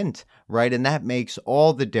to mint, right? And that makes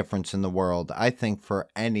all the difference in the world, I think, for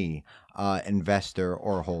any investor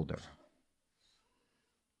or holder.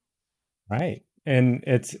 Right. And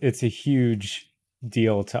it's a huge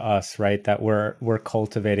deal to us, right? That we're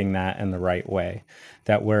cultivating that in the right way,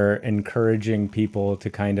 that we're encouraging people to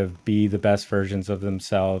kind of be the best versions of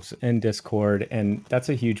themselves in Discord. And that's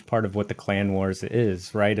a huge part of what the Clan Wars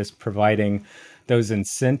is, right? Is providing those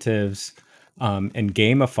incentives and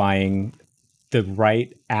gamifying the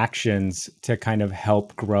right actions to kind of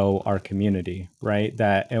help grow our community, right?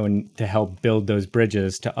 And to help build those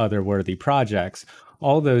bridges to other worthy projects.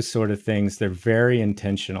 All those sort of things, they're very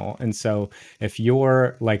intentional. And so if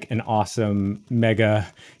you're like an awesome mega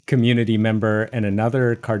community member in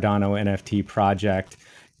another Cardano NFT project,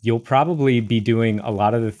 you'll probably be doing a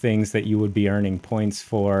lot of the things that you would be earning points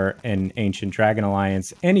for in Ancient Dragon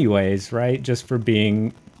Alliance anyways, right? Just for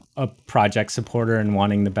being a project supporter and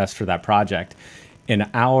wanting the best for that project. In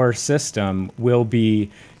our system, we'll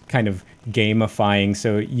be kind of gamifying,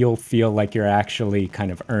 so you'll feel like you're actually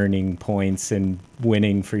kind of earning points and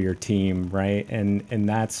winning for your team, right? And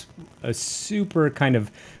that's a super kind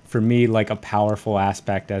of, for me, like a powerful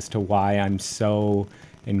aspect as to why I'm so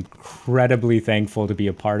incredibly thankful to be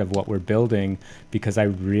a part of what we're building, because I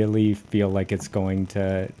really feel like it's going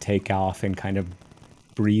to take off and kind of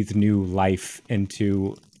breathe new life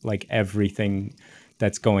into like everything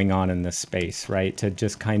that's going on in this space, right? To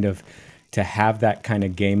just kind of to have that kind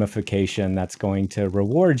of gamification that's going to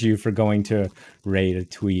reward you for going to rate a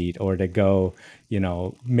tweet or to go,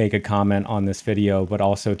 make a comment on this video, but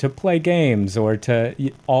also to play games or to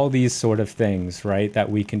all these sort of things, right? That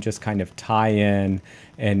we can just kind of tie in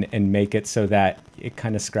and make it so that it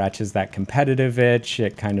kind of scratches that competitive itch.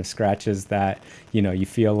 It kind of scratches that, you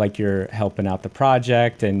feel like you're helping out the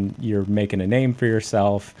project and you're making a name for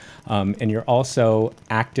yourself. And you're also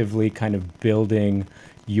actively kind of building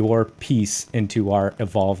your piece into our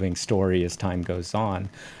evolving story as time goes on.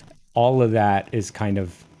 all of that is kind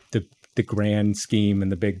of the grand scheme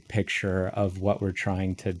and the big picture of what we're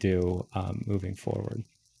trying to do moving forward.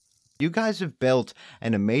 You guys have built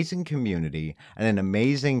an amazing community and an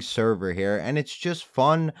amazing server here, and it's just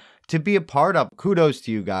fun to be a part of. Kudos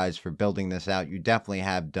to you guys for building this out. You definitely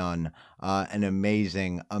have done an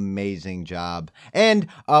amazing, amazing job. And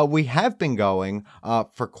we have been going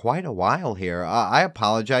for quite a while here. I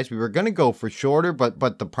apologize. We were going to go for shorter,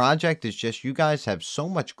 but the project is just, you guys have so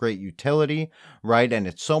much great utility, right? And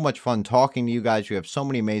it's so much fun talking to you guys. You have so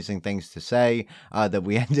many amazing things to say that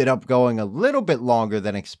we ended up going a little bit longer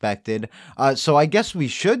than expected. So I guess we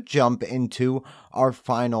should jump into our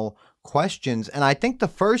final questions. And I think the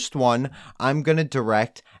first one I'm going to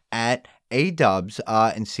direct at A-Dubs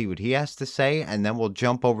and see what he has to say. And then we'll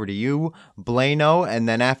jump over to you, Blano. And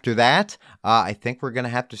then after that, I think we're going to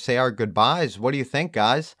have to say our goodbyes. What do you think,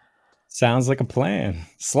 guys? Sounds like a plan.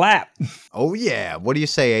 Slap. Oh, yeah. What do you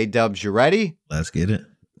say, A-Dubs? You ready? Let's get it.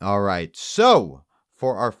 All right. So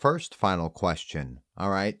for our first final question. All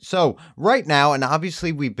right. So right now, and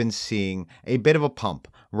obviously we've been seeing a bit of a pump,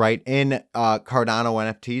 right, in Cardano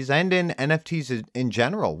NFTs and in NFTs in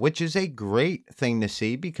general, which is a great thing to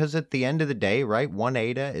see because at the end of the day, right, 1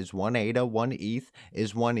 ADA is 1 ADA, 1 ETH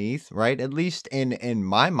is 1 ETH, right, at least in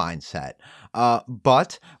my mindset.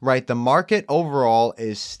 But, right, the market overall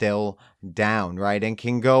is still down, right, and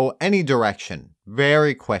can go any direction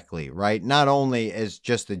very quickly, right? Not only is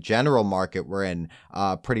just the general market we're in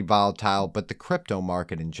pretty volatile, but the crypto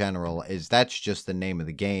market in general that's just the name of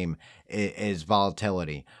the game, is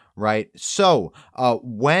volatility, right? So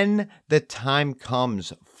when the time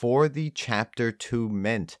comes for the Chapter 2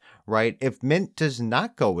 mint, right, if mint does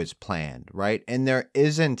not go as planned, right, and there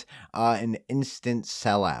isn't an instant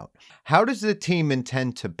sellout, how does the team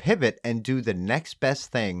intend to pivot and do the next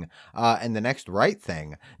best thing and the next right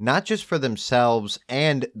thing, not just for themselves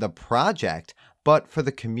and the project, but for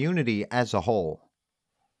the community as a whole?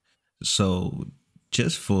 So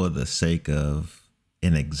just for the sake of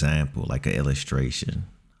an example, like an illustration,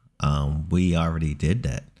 we already did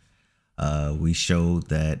that. We showed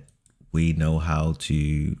that we know how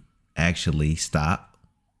to actually stop,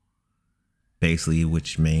 basically,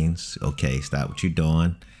 which means, okay, stop what you're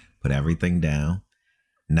doing, put everything down.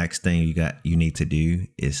 Next thing you need to do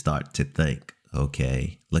is start to think,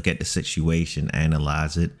 okay, look at the situation,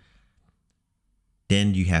 analyze it.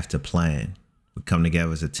 Then you have to plan. We come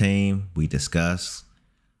together as a team, we discuss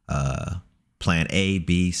plan A,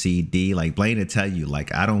 B, C, D. Like Blaine will tell you,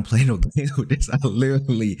 like, I don't play no games with this. I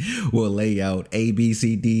literally will lay out A, B,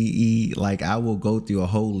 C, D, E. Like, I will go through a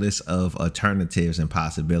whole list of alternatives and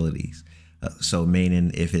possibilities. So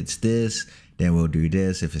meaning if it's this, then we'll do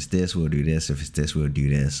this. If it's this, we'll do this. If it's this, we'll do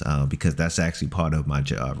this. Because that's actually part of my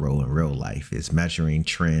job role in real life, is measuring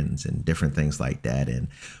trends and different things like that, and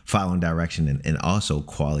following direction, and also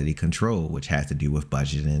quality control, which has to do with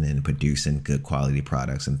budgeting and producing good quality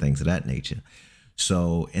products and things of that nature.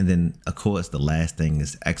 So, and then of course, the last thing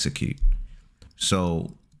is execute.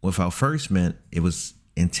 So with our first mint, it was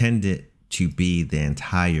intended to be the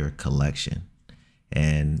entire collection.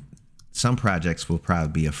 And some projects will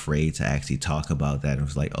probably be afraid to actually talk about that. It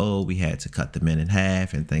was like, oh, we had to cut the mint in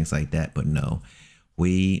half and things like that. But no,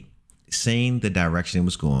 we seen the direction it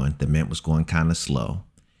was going. The mint was going kind of slow.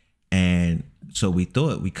 And so we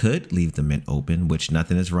thought we could leave the mint open, which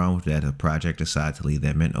nothing is wrong with that. A project decides to leave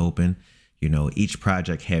that mint open. You know, each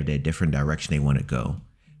project have their different direction they want to go.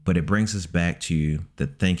 But it brings us back to the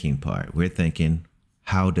thinking part. We're thinking,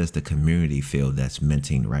 how does the community feel that's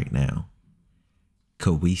minting right now?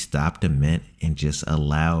 Could we stop the mint and just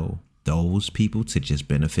allow those people to just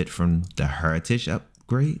benefit from the heritage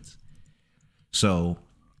upgrades? So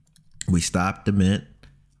we stopped the mint.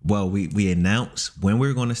 Well, we announced when we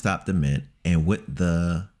were going to stop the mint and what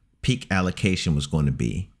the peak allocation was going to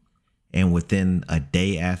be. And within a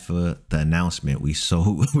day after the announcement, we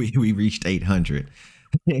we reached 800.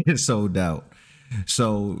 It sold out.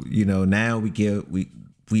 So, you know, now we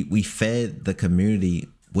fed the community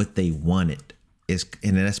what they wanted.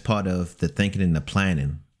 And that's part of the thinking and the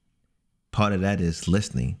planning. Part of that is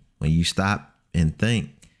listening. When you stop and think,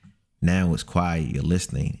 now it's quiet, you're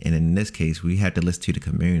listening. And in this case, we had to listen to the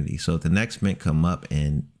community. So if the next mint come up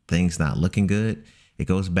and things not looking good, it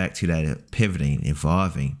goes back to that pivoting,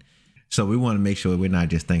 evolving. So we want to make sure we're not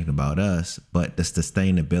just thinking about us, but the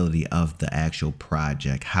sustainability of the actual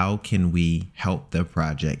project. How can we help the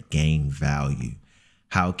project gain value?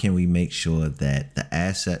 How can we make sure that the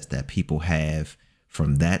assets that people have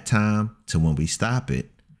from that time to when we stop it,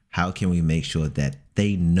 how can we make sure that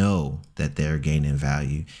they know that they're gaining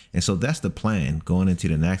value? And so that's the plan going into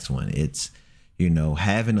the next one. It's, you know,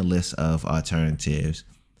 having a list of alternatives,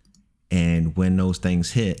 And when those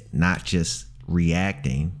things hit, not just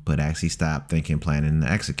reacting, but actually stop thinking, planning, and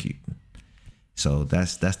executing. So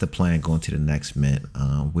that's the plan going to the next mint.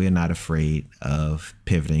 We're not afraid of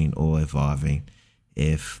pivoting or evolving.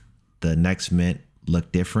 If the next mint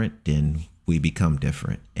look different, then we become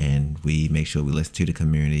different, and we make sure we listen to the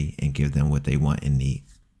community and give them what they want and need.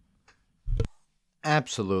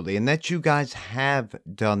 Absolutely. And that you guys have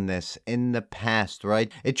done this in the past,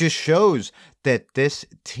 right? It just shows that this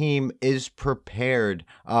team is prepared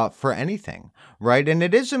for anything, right? And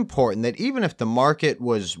it is important that even if the market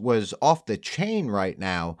was off the chain right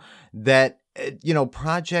now, that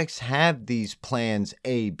projects have these plans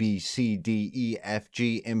A, B, C, D, E, F,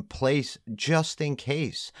 G in place just in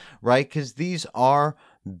case, right? Because these are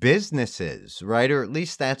businesses, right? Or at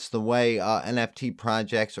least that's the way NFT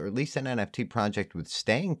projects, or at least an NFT project with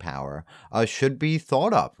staying power, should be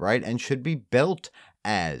thought of, right? And should be built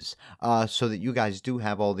as. So that you guys do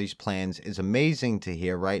have all these plans is amazing to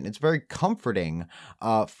hear, right? And it's very comforting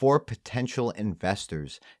for potential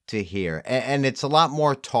investors to hear. And it's a lot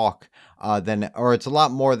more talk it's a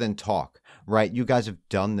lot more than talk, right? You guys have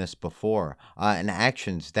done this before, and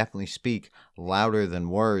actions definitely speak louder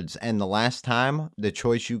than words. And the last time, the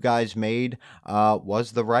choice you guys made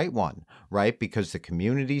was the right one, right? Because the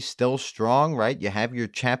community's still strong, right? You have your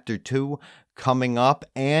chapter 2 coming up,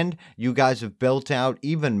 and you guys have built out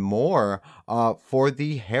even more for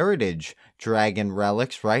the heritage dragon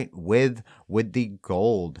relics, right? With the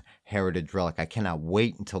gold heritage relic. I cannot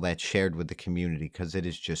wait until that's shared with the community, because it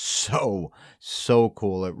is just so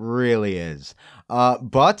cool. It really is.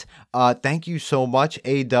 But thank you so much,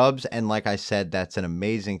 A-dubs. And like I said, that's an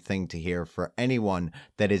amazing thing to hear for anyone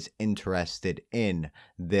that is interested in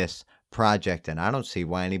this project. And I don't see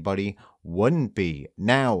why anybody wouldn't be.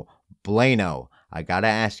 Now, Blano, I gotta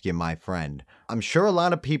ask you, my friend. I'm sure a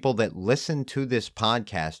lot of people that listen to this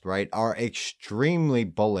podcast, right, are extremely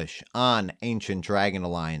bullish on Ancient Dragon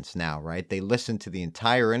Alliance now, right? They listened to the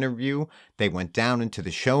entire interview. They went down into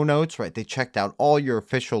the show notes, right? They checked out all your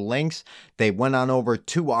official links. They went on over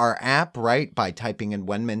to our app, right, by typing in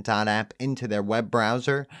whenmint.app into their web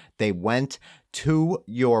browser. They went to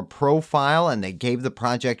your profile and they gave the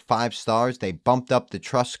project 5 stars. They bumped up the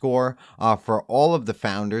trust score for all of the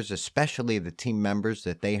founders, especially the team members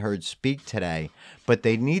that they heard speak today. But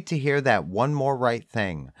they need to hear that one more right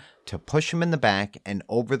thing to push them in the back and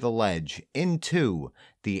over the ledge into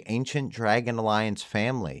the Ancient Dragon Alliance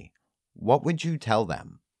family. What would you tell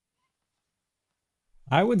them?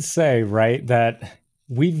 I would say, right, that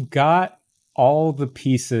we've got all the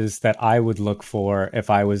pieces that I would look for if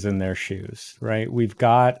I was in their shoes, right? We've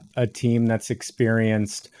got a team that's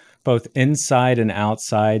experienced both inside and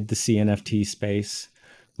outside the CNFT space.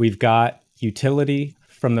 We've got utility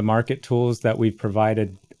from the market tools that we've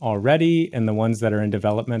provided already and the ones that are in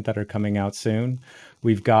development that are coming out soon.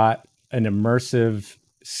 We've got an immersive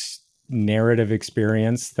narrative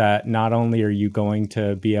experience that not only are you going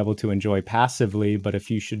to be able to enjoy passively, but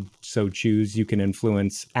if you should so choose, you can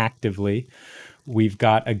influence actively. We've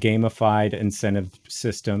got a gamified incentive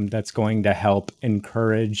system that's going to help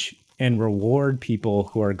encourage and reward people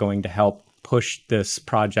who are going to help push this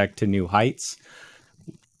project to new heights.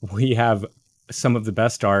 We have some of the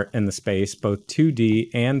best art in the space, both 2D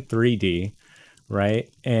and 3D, right?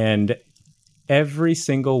 And every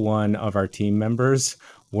single one of our team members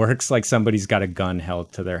works like somebody's got a gun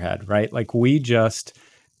held to their head, right? Like we just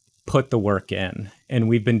put the work in and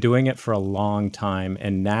we've been doing it for a long time.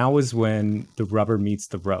 And now is when the rubber meets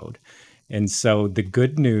the road. And so the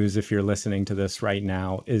good news, if you're listening to this right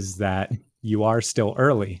now, is that you are still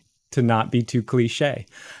early, to not be too cliche.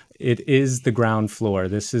 It is the ground floor.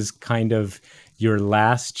 This is kind of your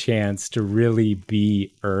last chance to really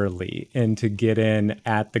be early and to get in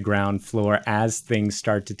at the ground floor as things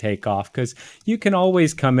start to take off, because you can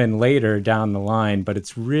always come in later down the line, but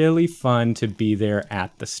it's really fun to be there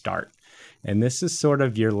at the start. And this is sort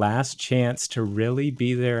of your last chance to really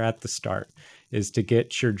be there at the start, is to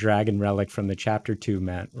get your Dragon Relic from the Chapter 2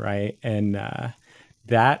 mint, right? And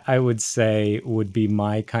that, I would say, would be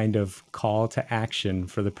my kind of call to action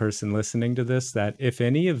for the person listening to this, that if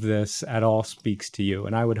any of this at all speaks to you,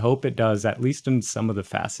 and I would hope it does, at least in some of the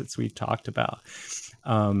facets we've talked about,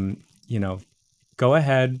 go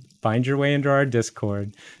ahead, find your way into our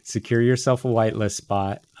Discord, secure yourself a whitelist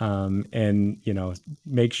spot, and,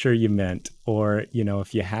 make sure you mint, or,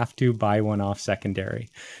 if you have to, buy one off secondary.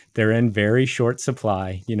 They're in very short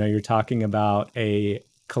supply. You're talking about a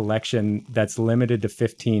collection that's limited to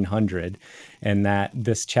 1,500, and that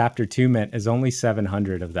this Chapter 2 mint is only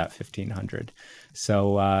 700 of that 1,500.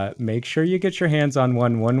 So make sure you get your hands on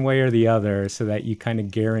one way or the other, so that you kind of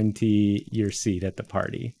guarantee your seat at the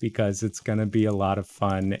party, because it's going to be a lot of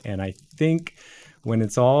fun. And I think when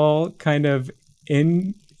it's all kind of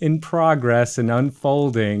in progress and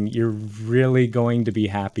unfolding, you're really going to be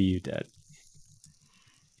happy you did.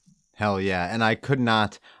 Hell yeah. And I could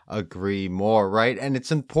not agree more, right? And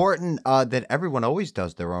it's important that everyone always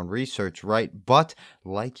does their own research, right? But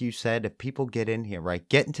like you said, if people get in here, right,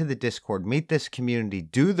 get into the Discord, meet this community,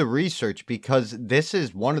 do the research, because this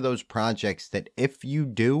is one of those projects that if you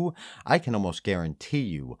do, I can almost guarantee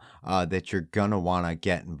you that you're going to want to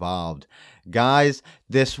get involved. Guys,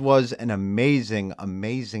 this was an amazing,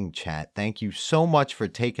 amazing chat. Thank you so much for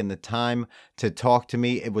taking the time to talk to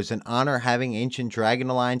me. It was an honor having Ancient Dragon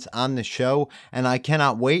Alliance on the show, and I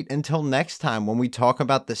cannot wait until next time when we talk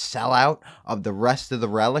about the sellout of the rest of the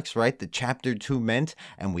relics, right? The Chapter 2 mint,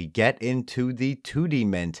 and we get into the 2D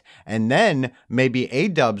mint. And then maybe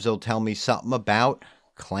A-Dubs will tell me something about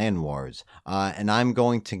Clan Wars. And I'm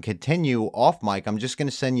going to continue off mic. I'm just going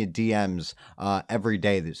to send you DMs every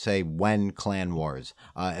day that say when Clan Wars,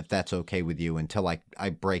 if that's okay with you, until I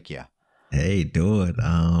break you. Hey, do it.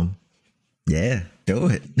 Yeah, do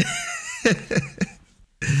it.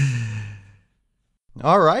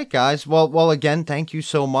 All right, guys. Well, again, thank you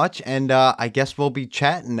so much. And I guess we'll be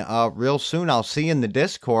chatting real soon. I'll see you in the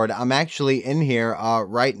Discord. I'm actually in here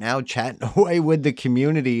right now chatting away with the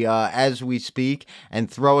community as we speak, and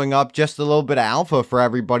throwing up just a little bit of alpha for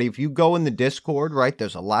everybody. If you go in the Discord, right,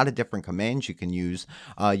 there's a lot of different commands you can use.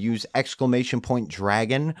 Use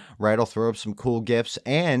 !dragon, right? I'll throw up some cool gifts.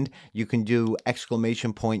 And you can do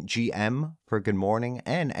 !GM for good morning,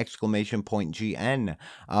 and !GN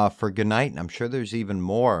for good night. And I'm sure there's even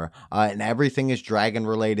more. And everything is dragon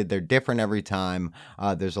related. They're different every time.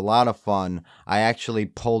 There's a lot of fun. I actually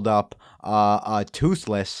pulled up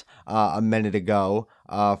Toothless a minute ago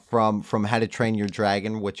from How to Train Your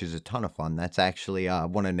Dragon, which is a ton of fun. That's actually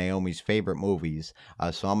one of Naomi's favorite movies.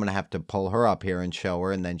 So I'm going to have to pull her up here and show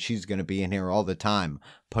her, and then she's going to be in here all the time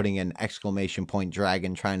putting in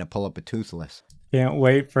 !dragon, trying to pull up a Toothless. Can't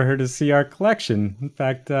wait for her to see our collection. In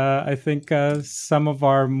fact, I think some of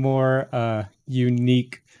our more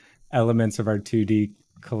unique elements of our 2D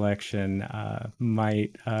collection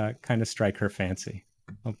might kind of strike her fancy.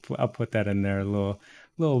 I'll put that in there, a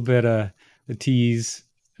little bit of the tease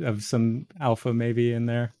of some alpha maybe in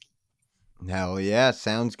there. Hell yeah,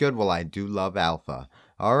 sounds good. Well, I do love alpha.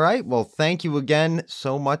 All right, well, thank you again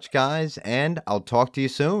so much, guys, and I'll talk to you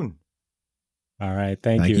soon. All right.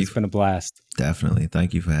 Thank you. It's been a blast. Definitely.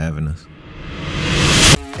 Thank you for having us.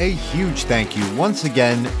 A huge thank you once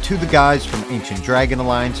again to the guys from Ancient Dragon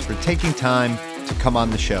Alliance for taking time to come on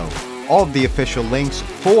the show. All of the official links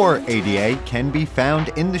for ADA can be found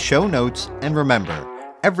in the show notes. And remember,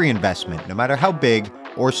 every investment, no matter how big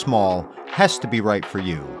or small, has to be right for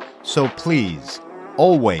you. So please,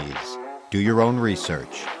 always do your own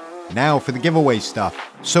research. Now for the giveaway stuff.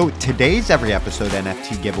 So today's Every Episode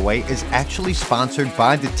NFT giveaway is actually sponsored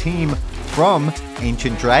by the team from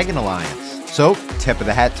Ancient Dragon Alliance. So tip of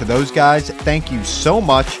the hat to those guys. Thank you so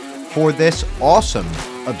much for this awesome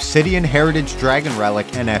Obsidian Heritage Dragon Relic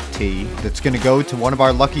NFT that's going to go to one of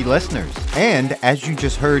our lucky listeners. And as you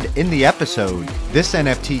just heard in the episode, this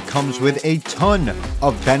NFT comes with a ton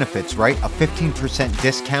of benefits, right? A 15%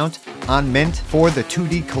 discount on mint for the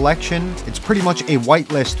 2D collection. It's pretty much a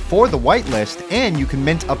whitelist for the whitelist, and you can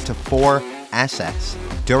mint up to 4 assets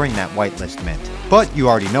during that whitelist mint. But you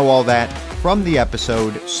already know all that from the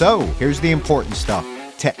episode, so here's the important stuff.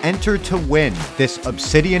 To enter to win this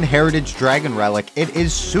Obsidian Heritage Dragon Relic, it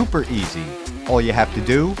is super easy. All you have to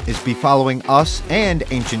do is be following us and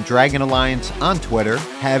Ancient Dragon Alliance on Twitter,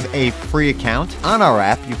 have a free account on our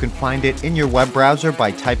app. You can find it in your web browser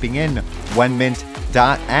by typing in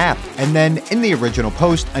whenmint.app. And then in the original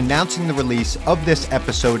post announcing the release of this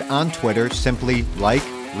episode on Twitter, simply like,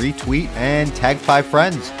 retweet, and tag 5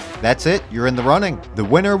 friends. That's it, you're in the running. The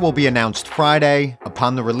winner will be announced Friday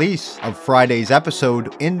upon the release of Friday's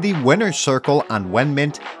episode in the winner's circle on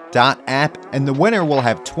whenmint.app, and the winner will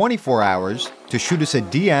have 24 hours to shoot us a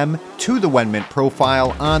DM to the Whenmint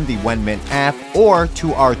profile on the Whenmint app or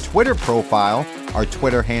to our Twitter profile. Our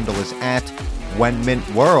Twitter handle is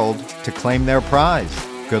 @WhenMintWorld to claim their prize.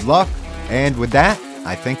 Good luck. And with that,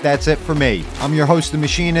 I think that's it for me. I'm your host, The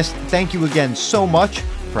Machinist. Thank you again so much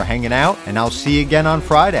for hanging out, and I'll see you again on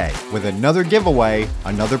Friday with another giveaway,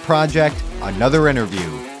 another project, another interview,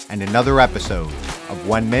 and another episode of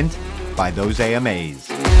When Mint by Those AMAs.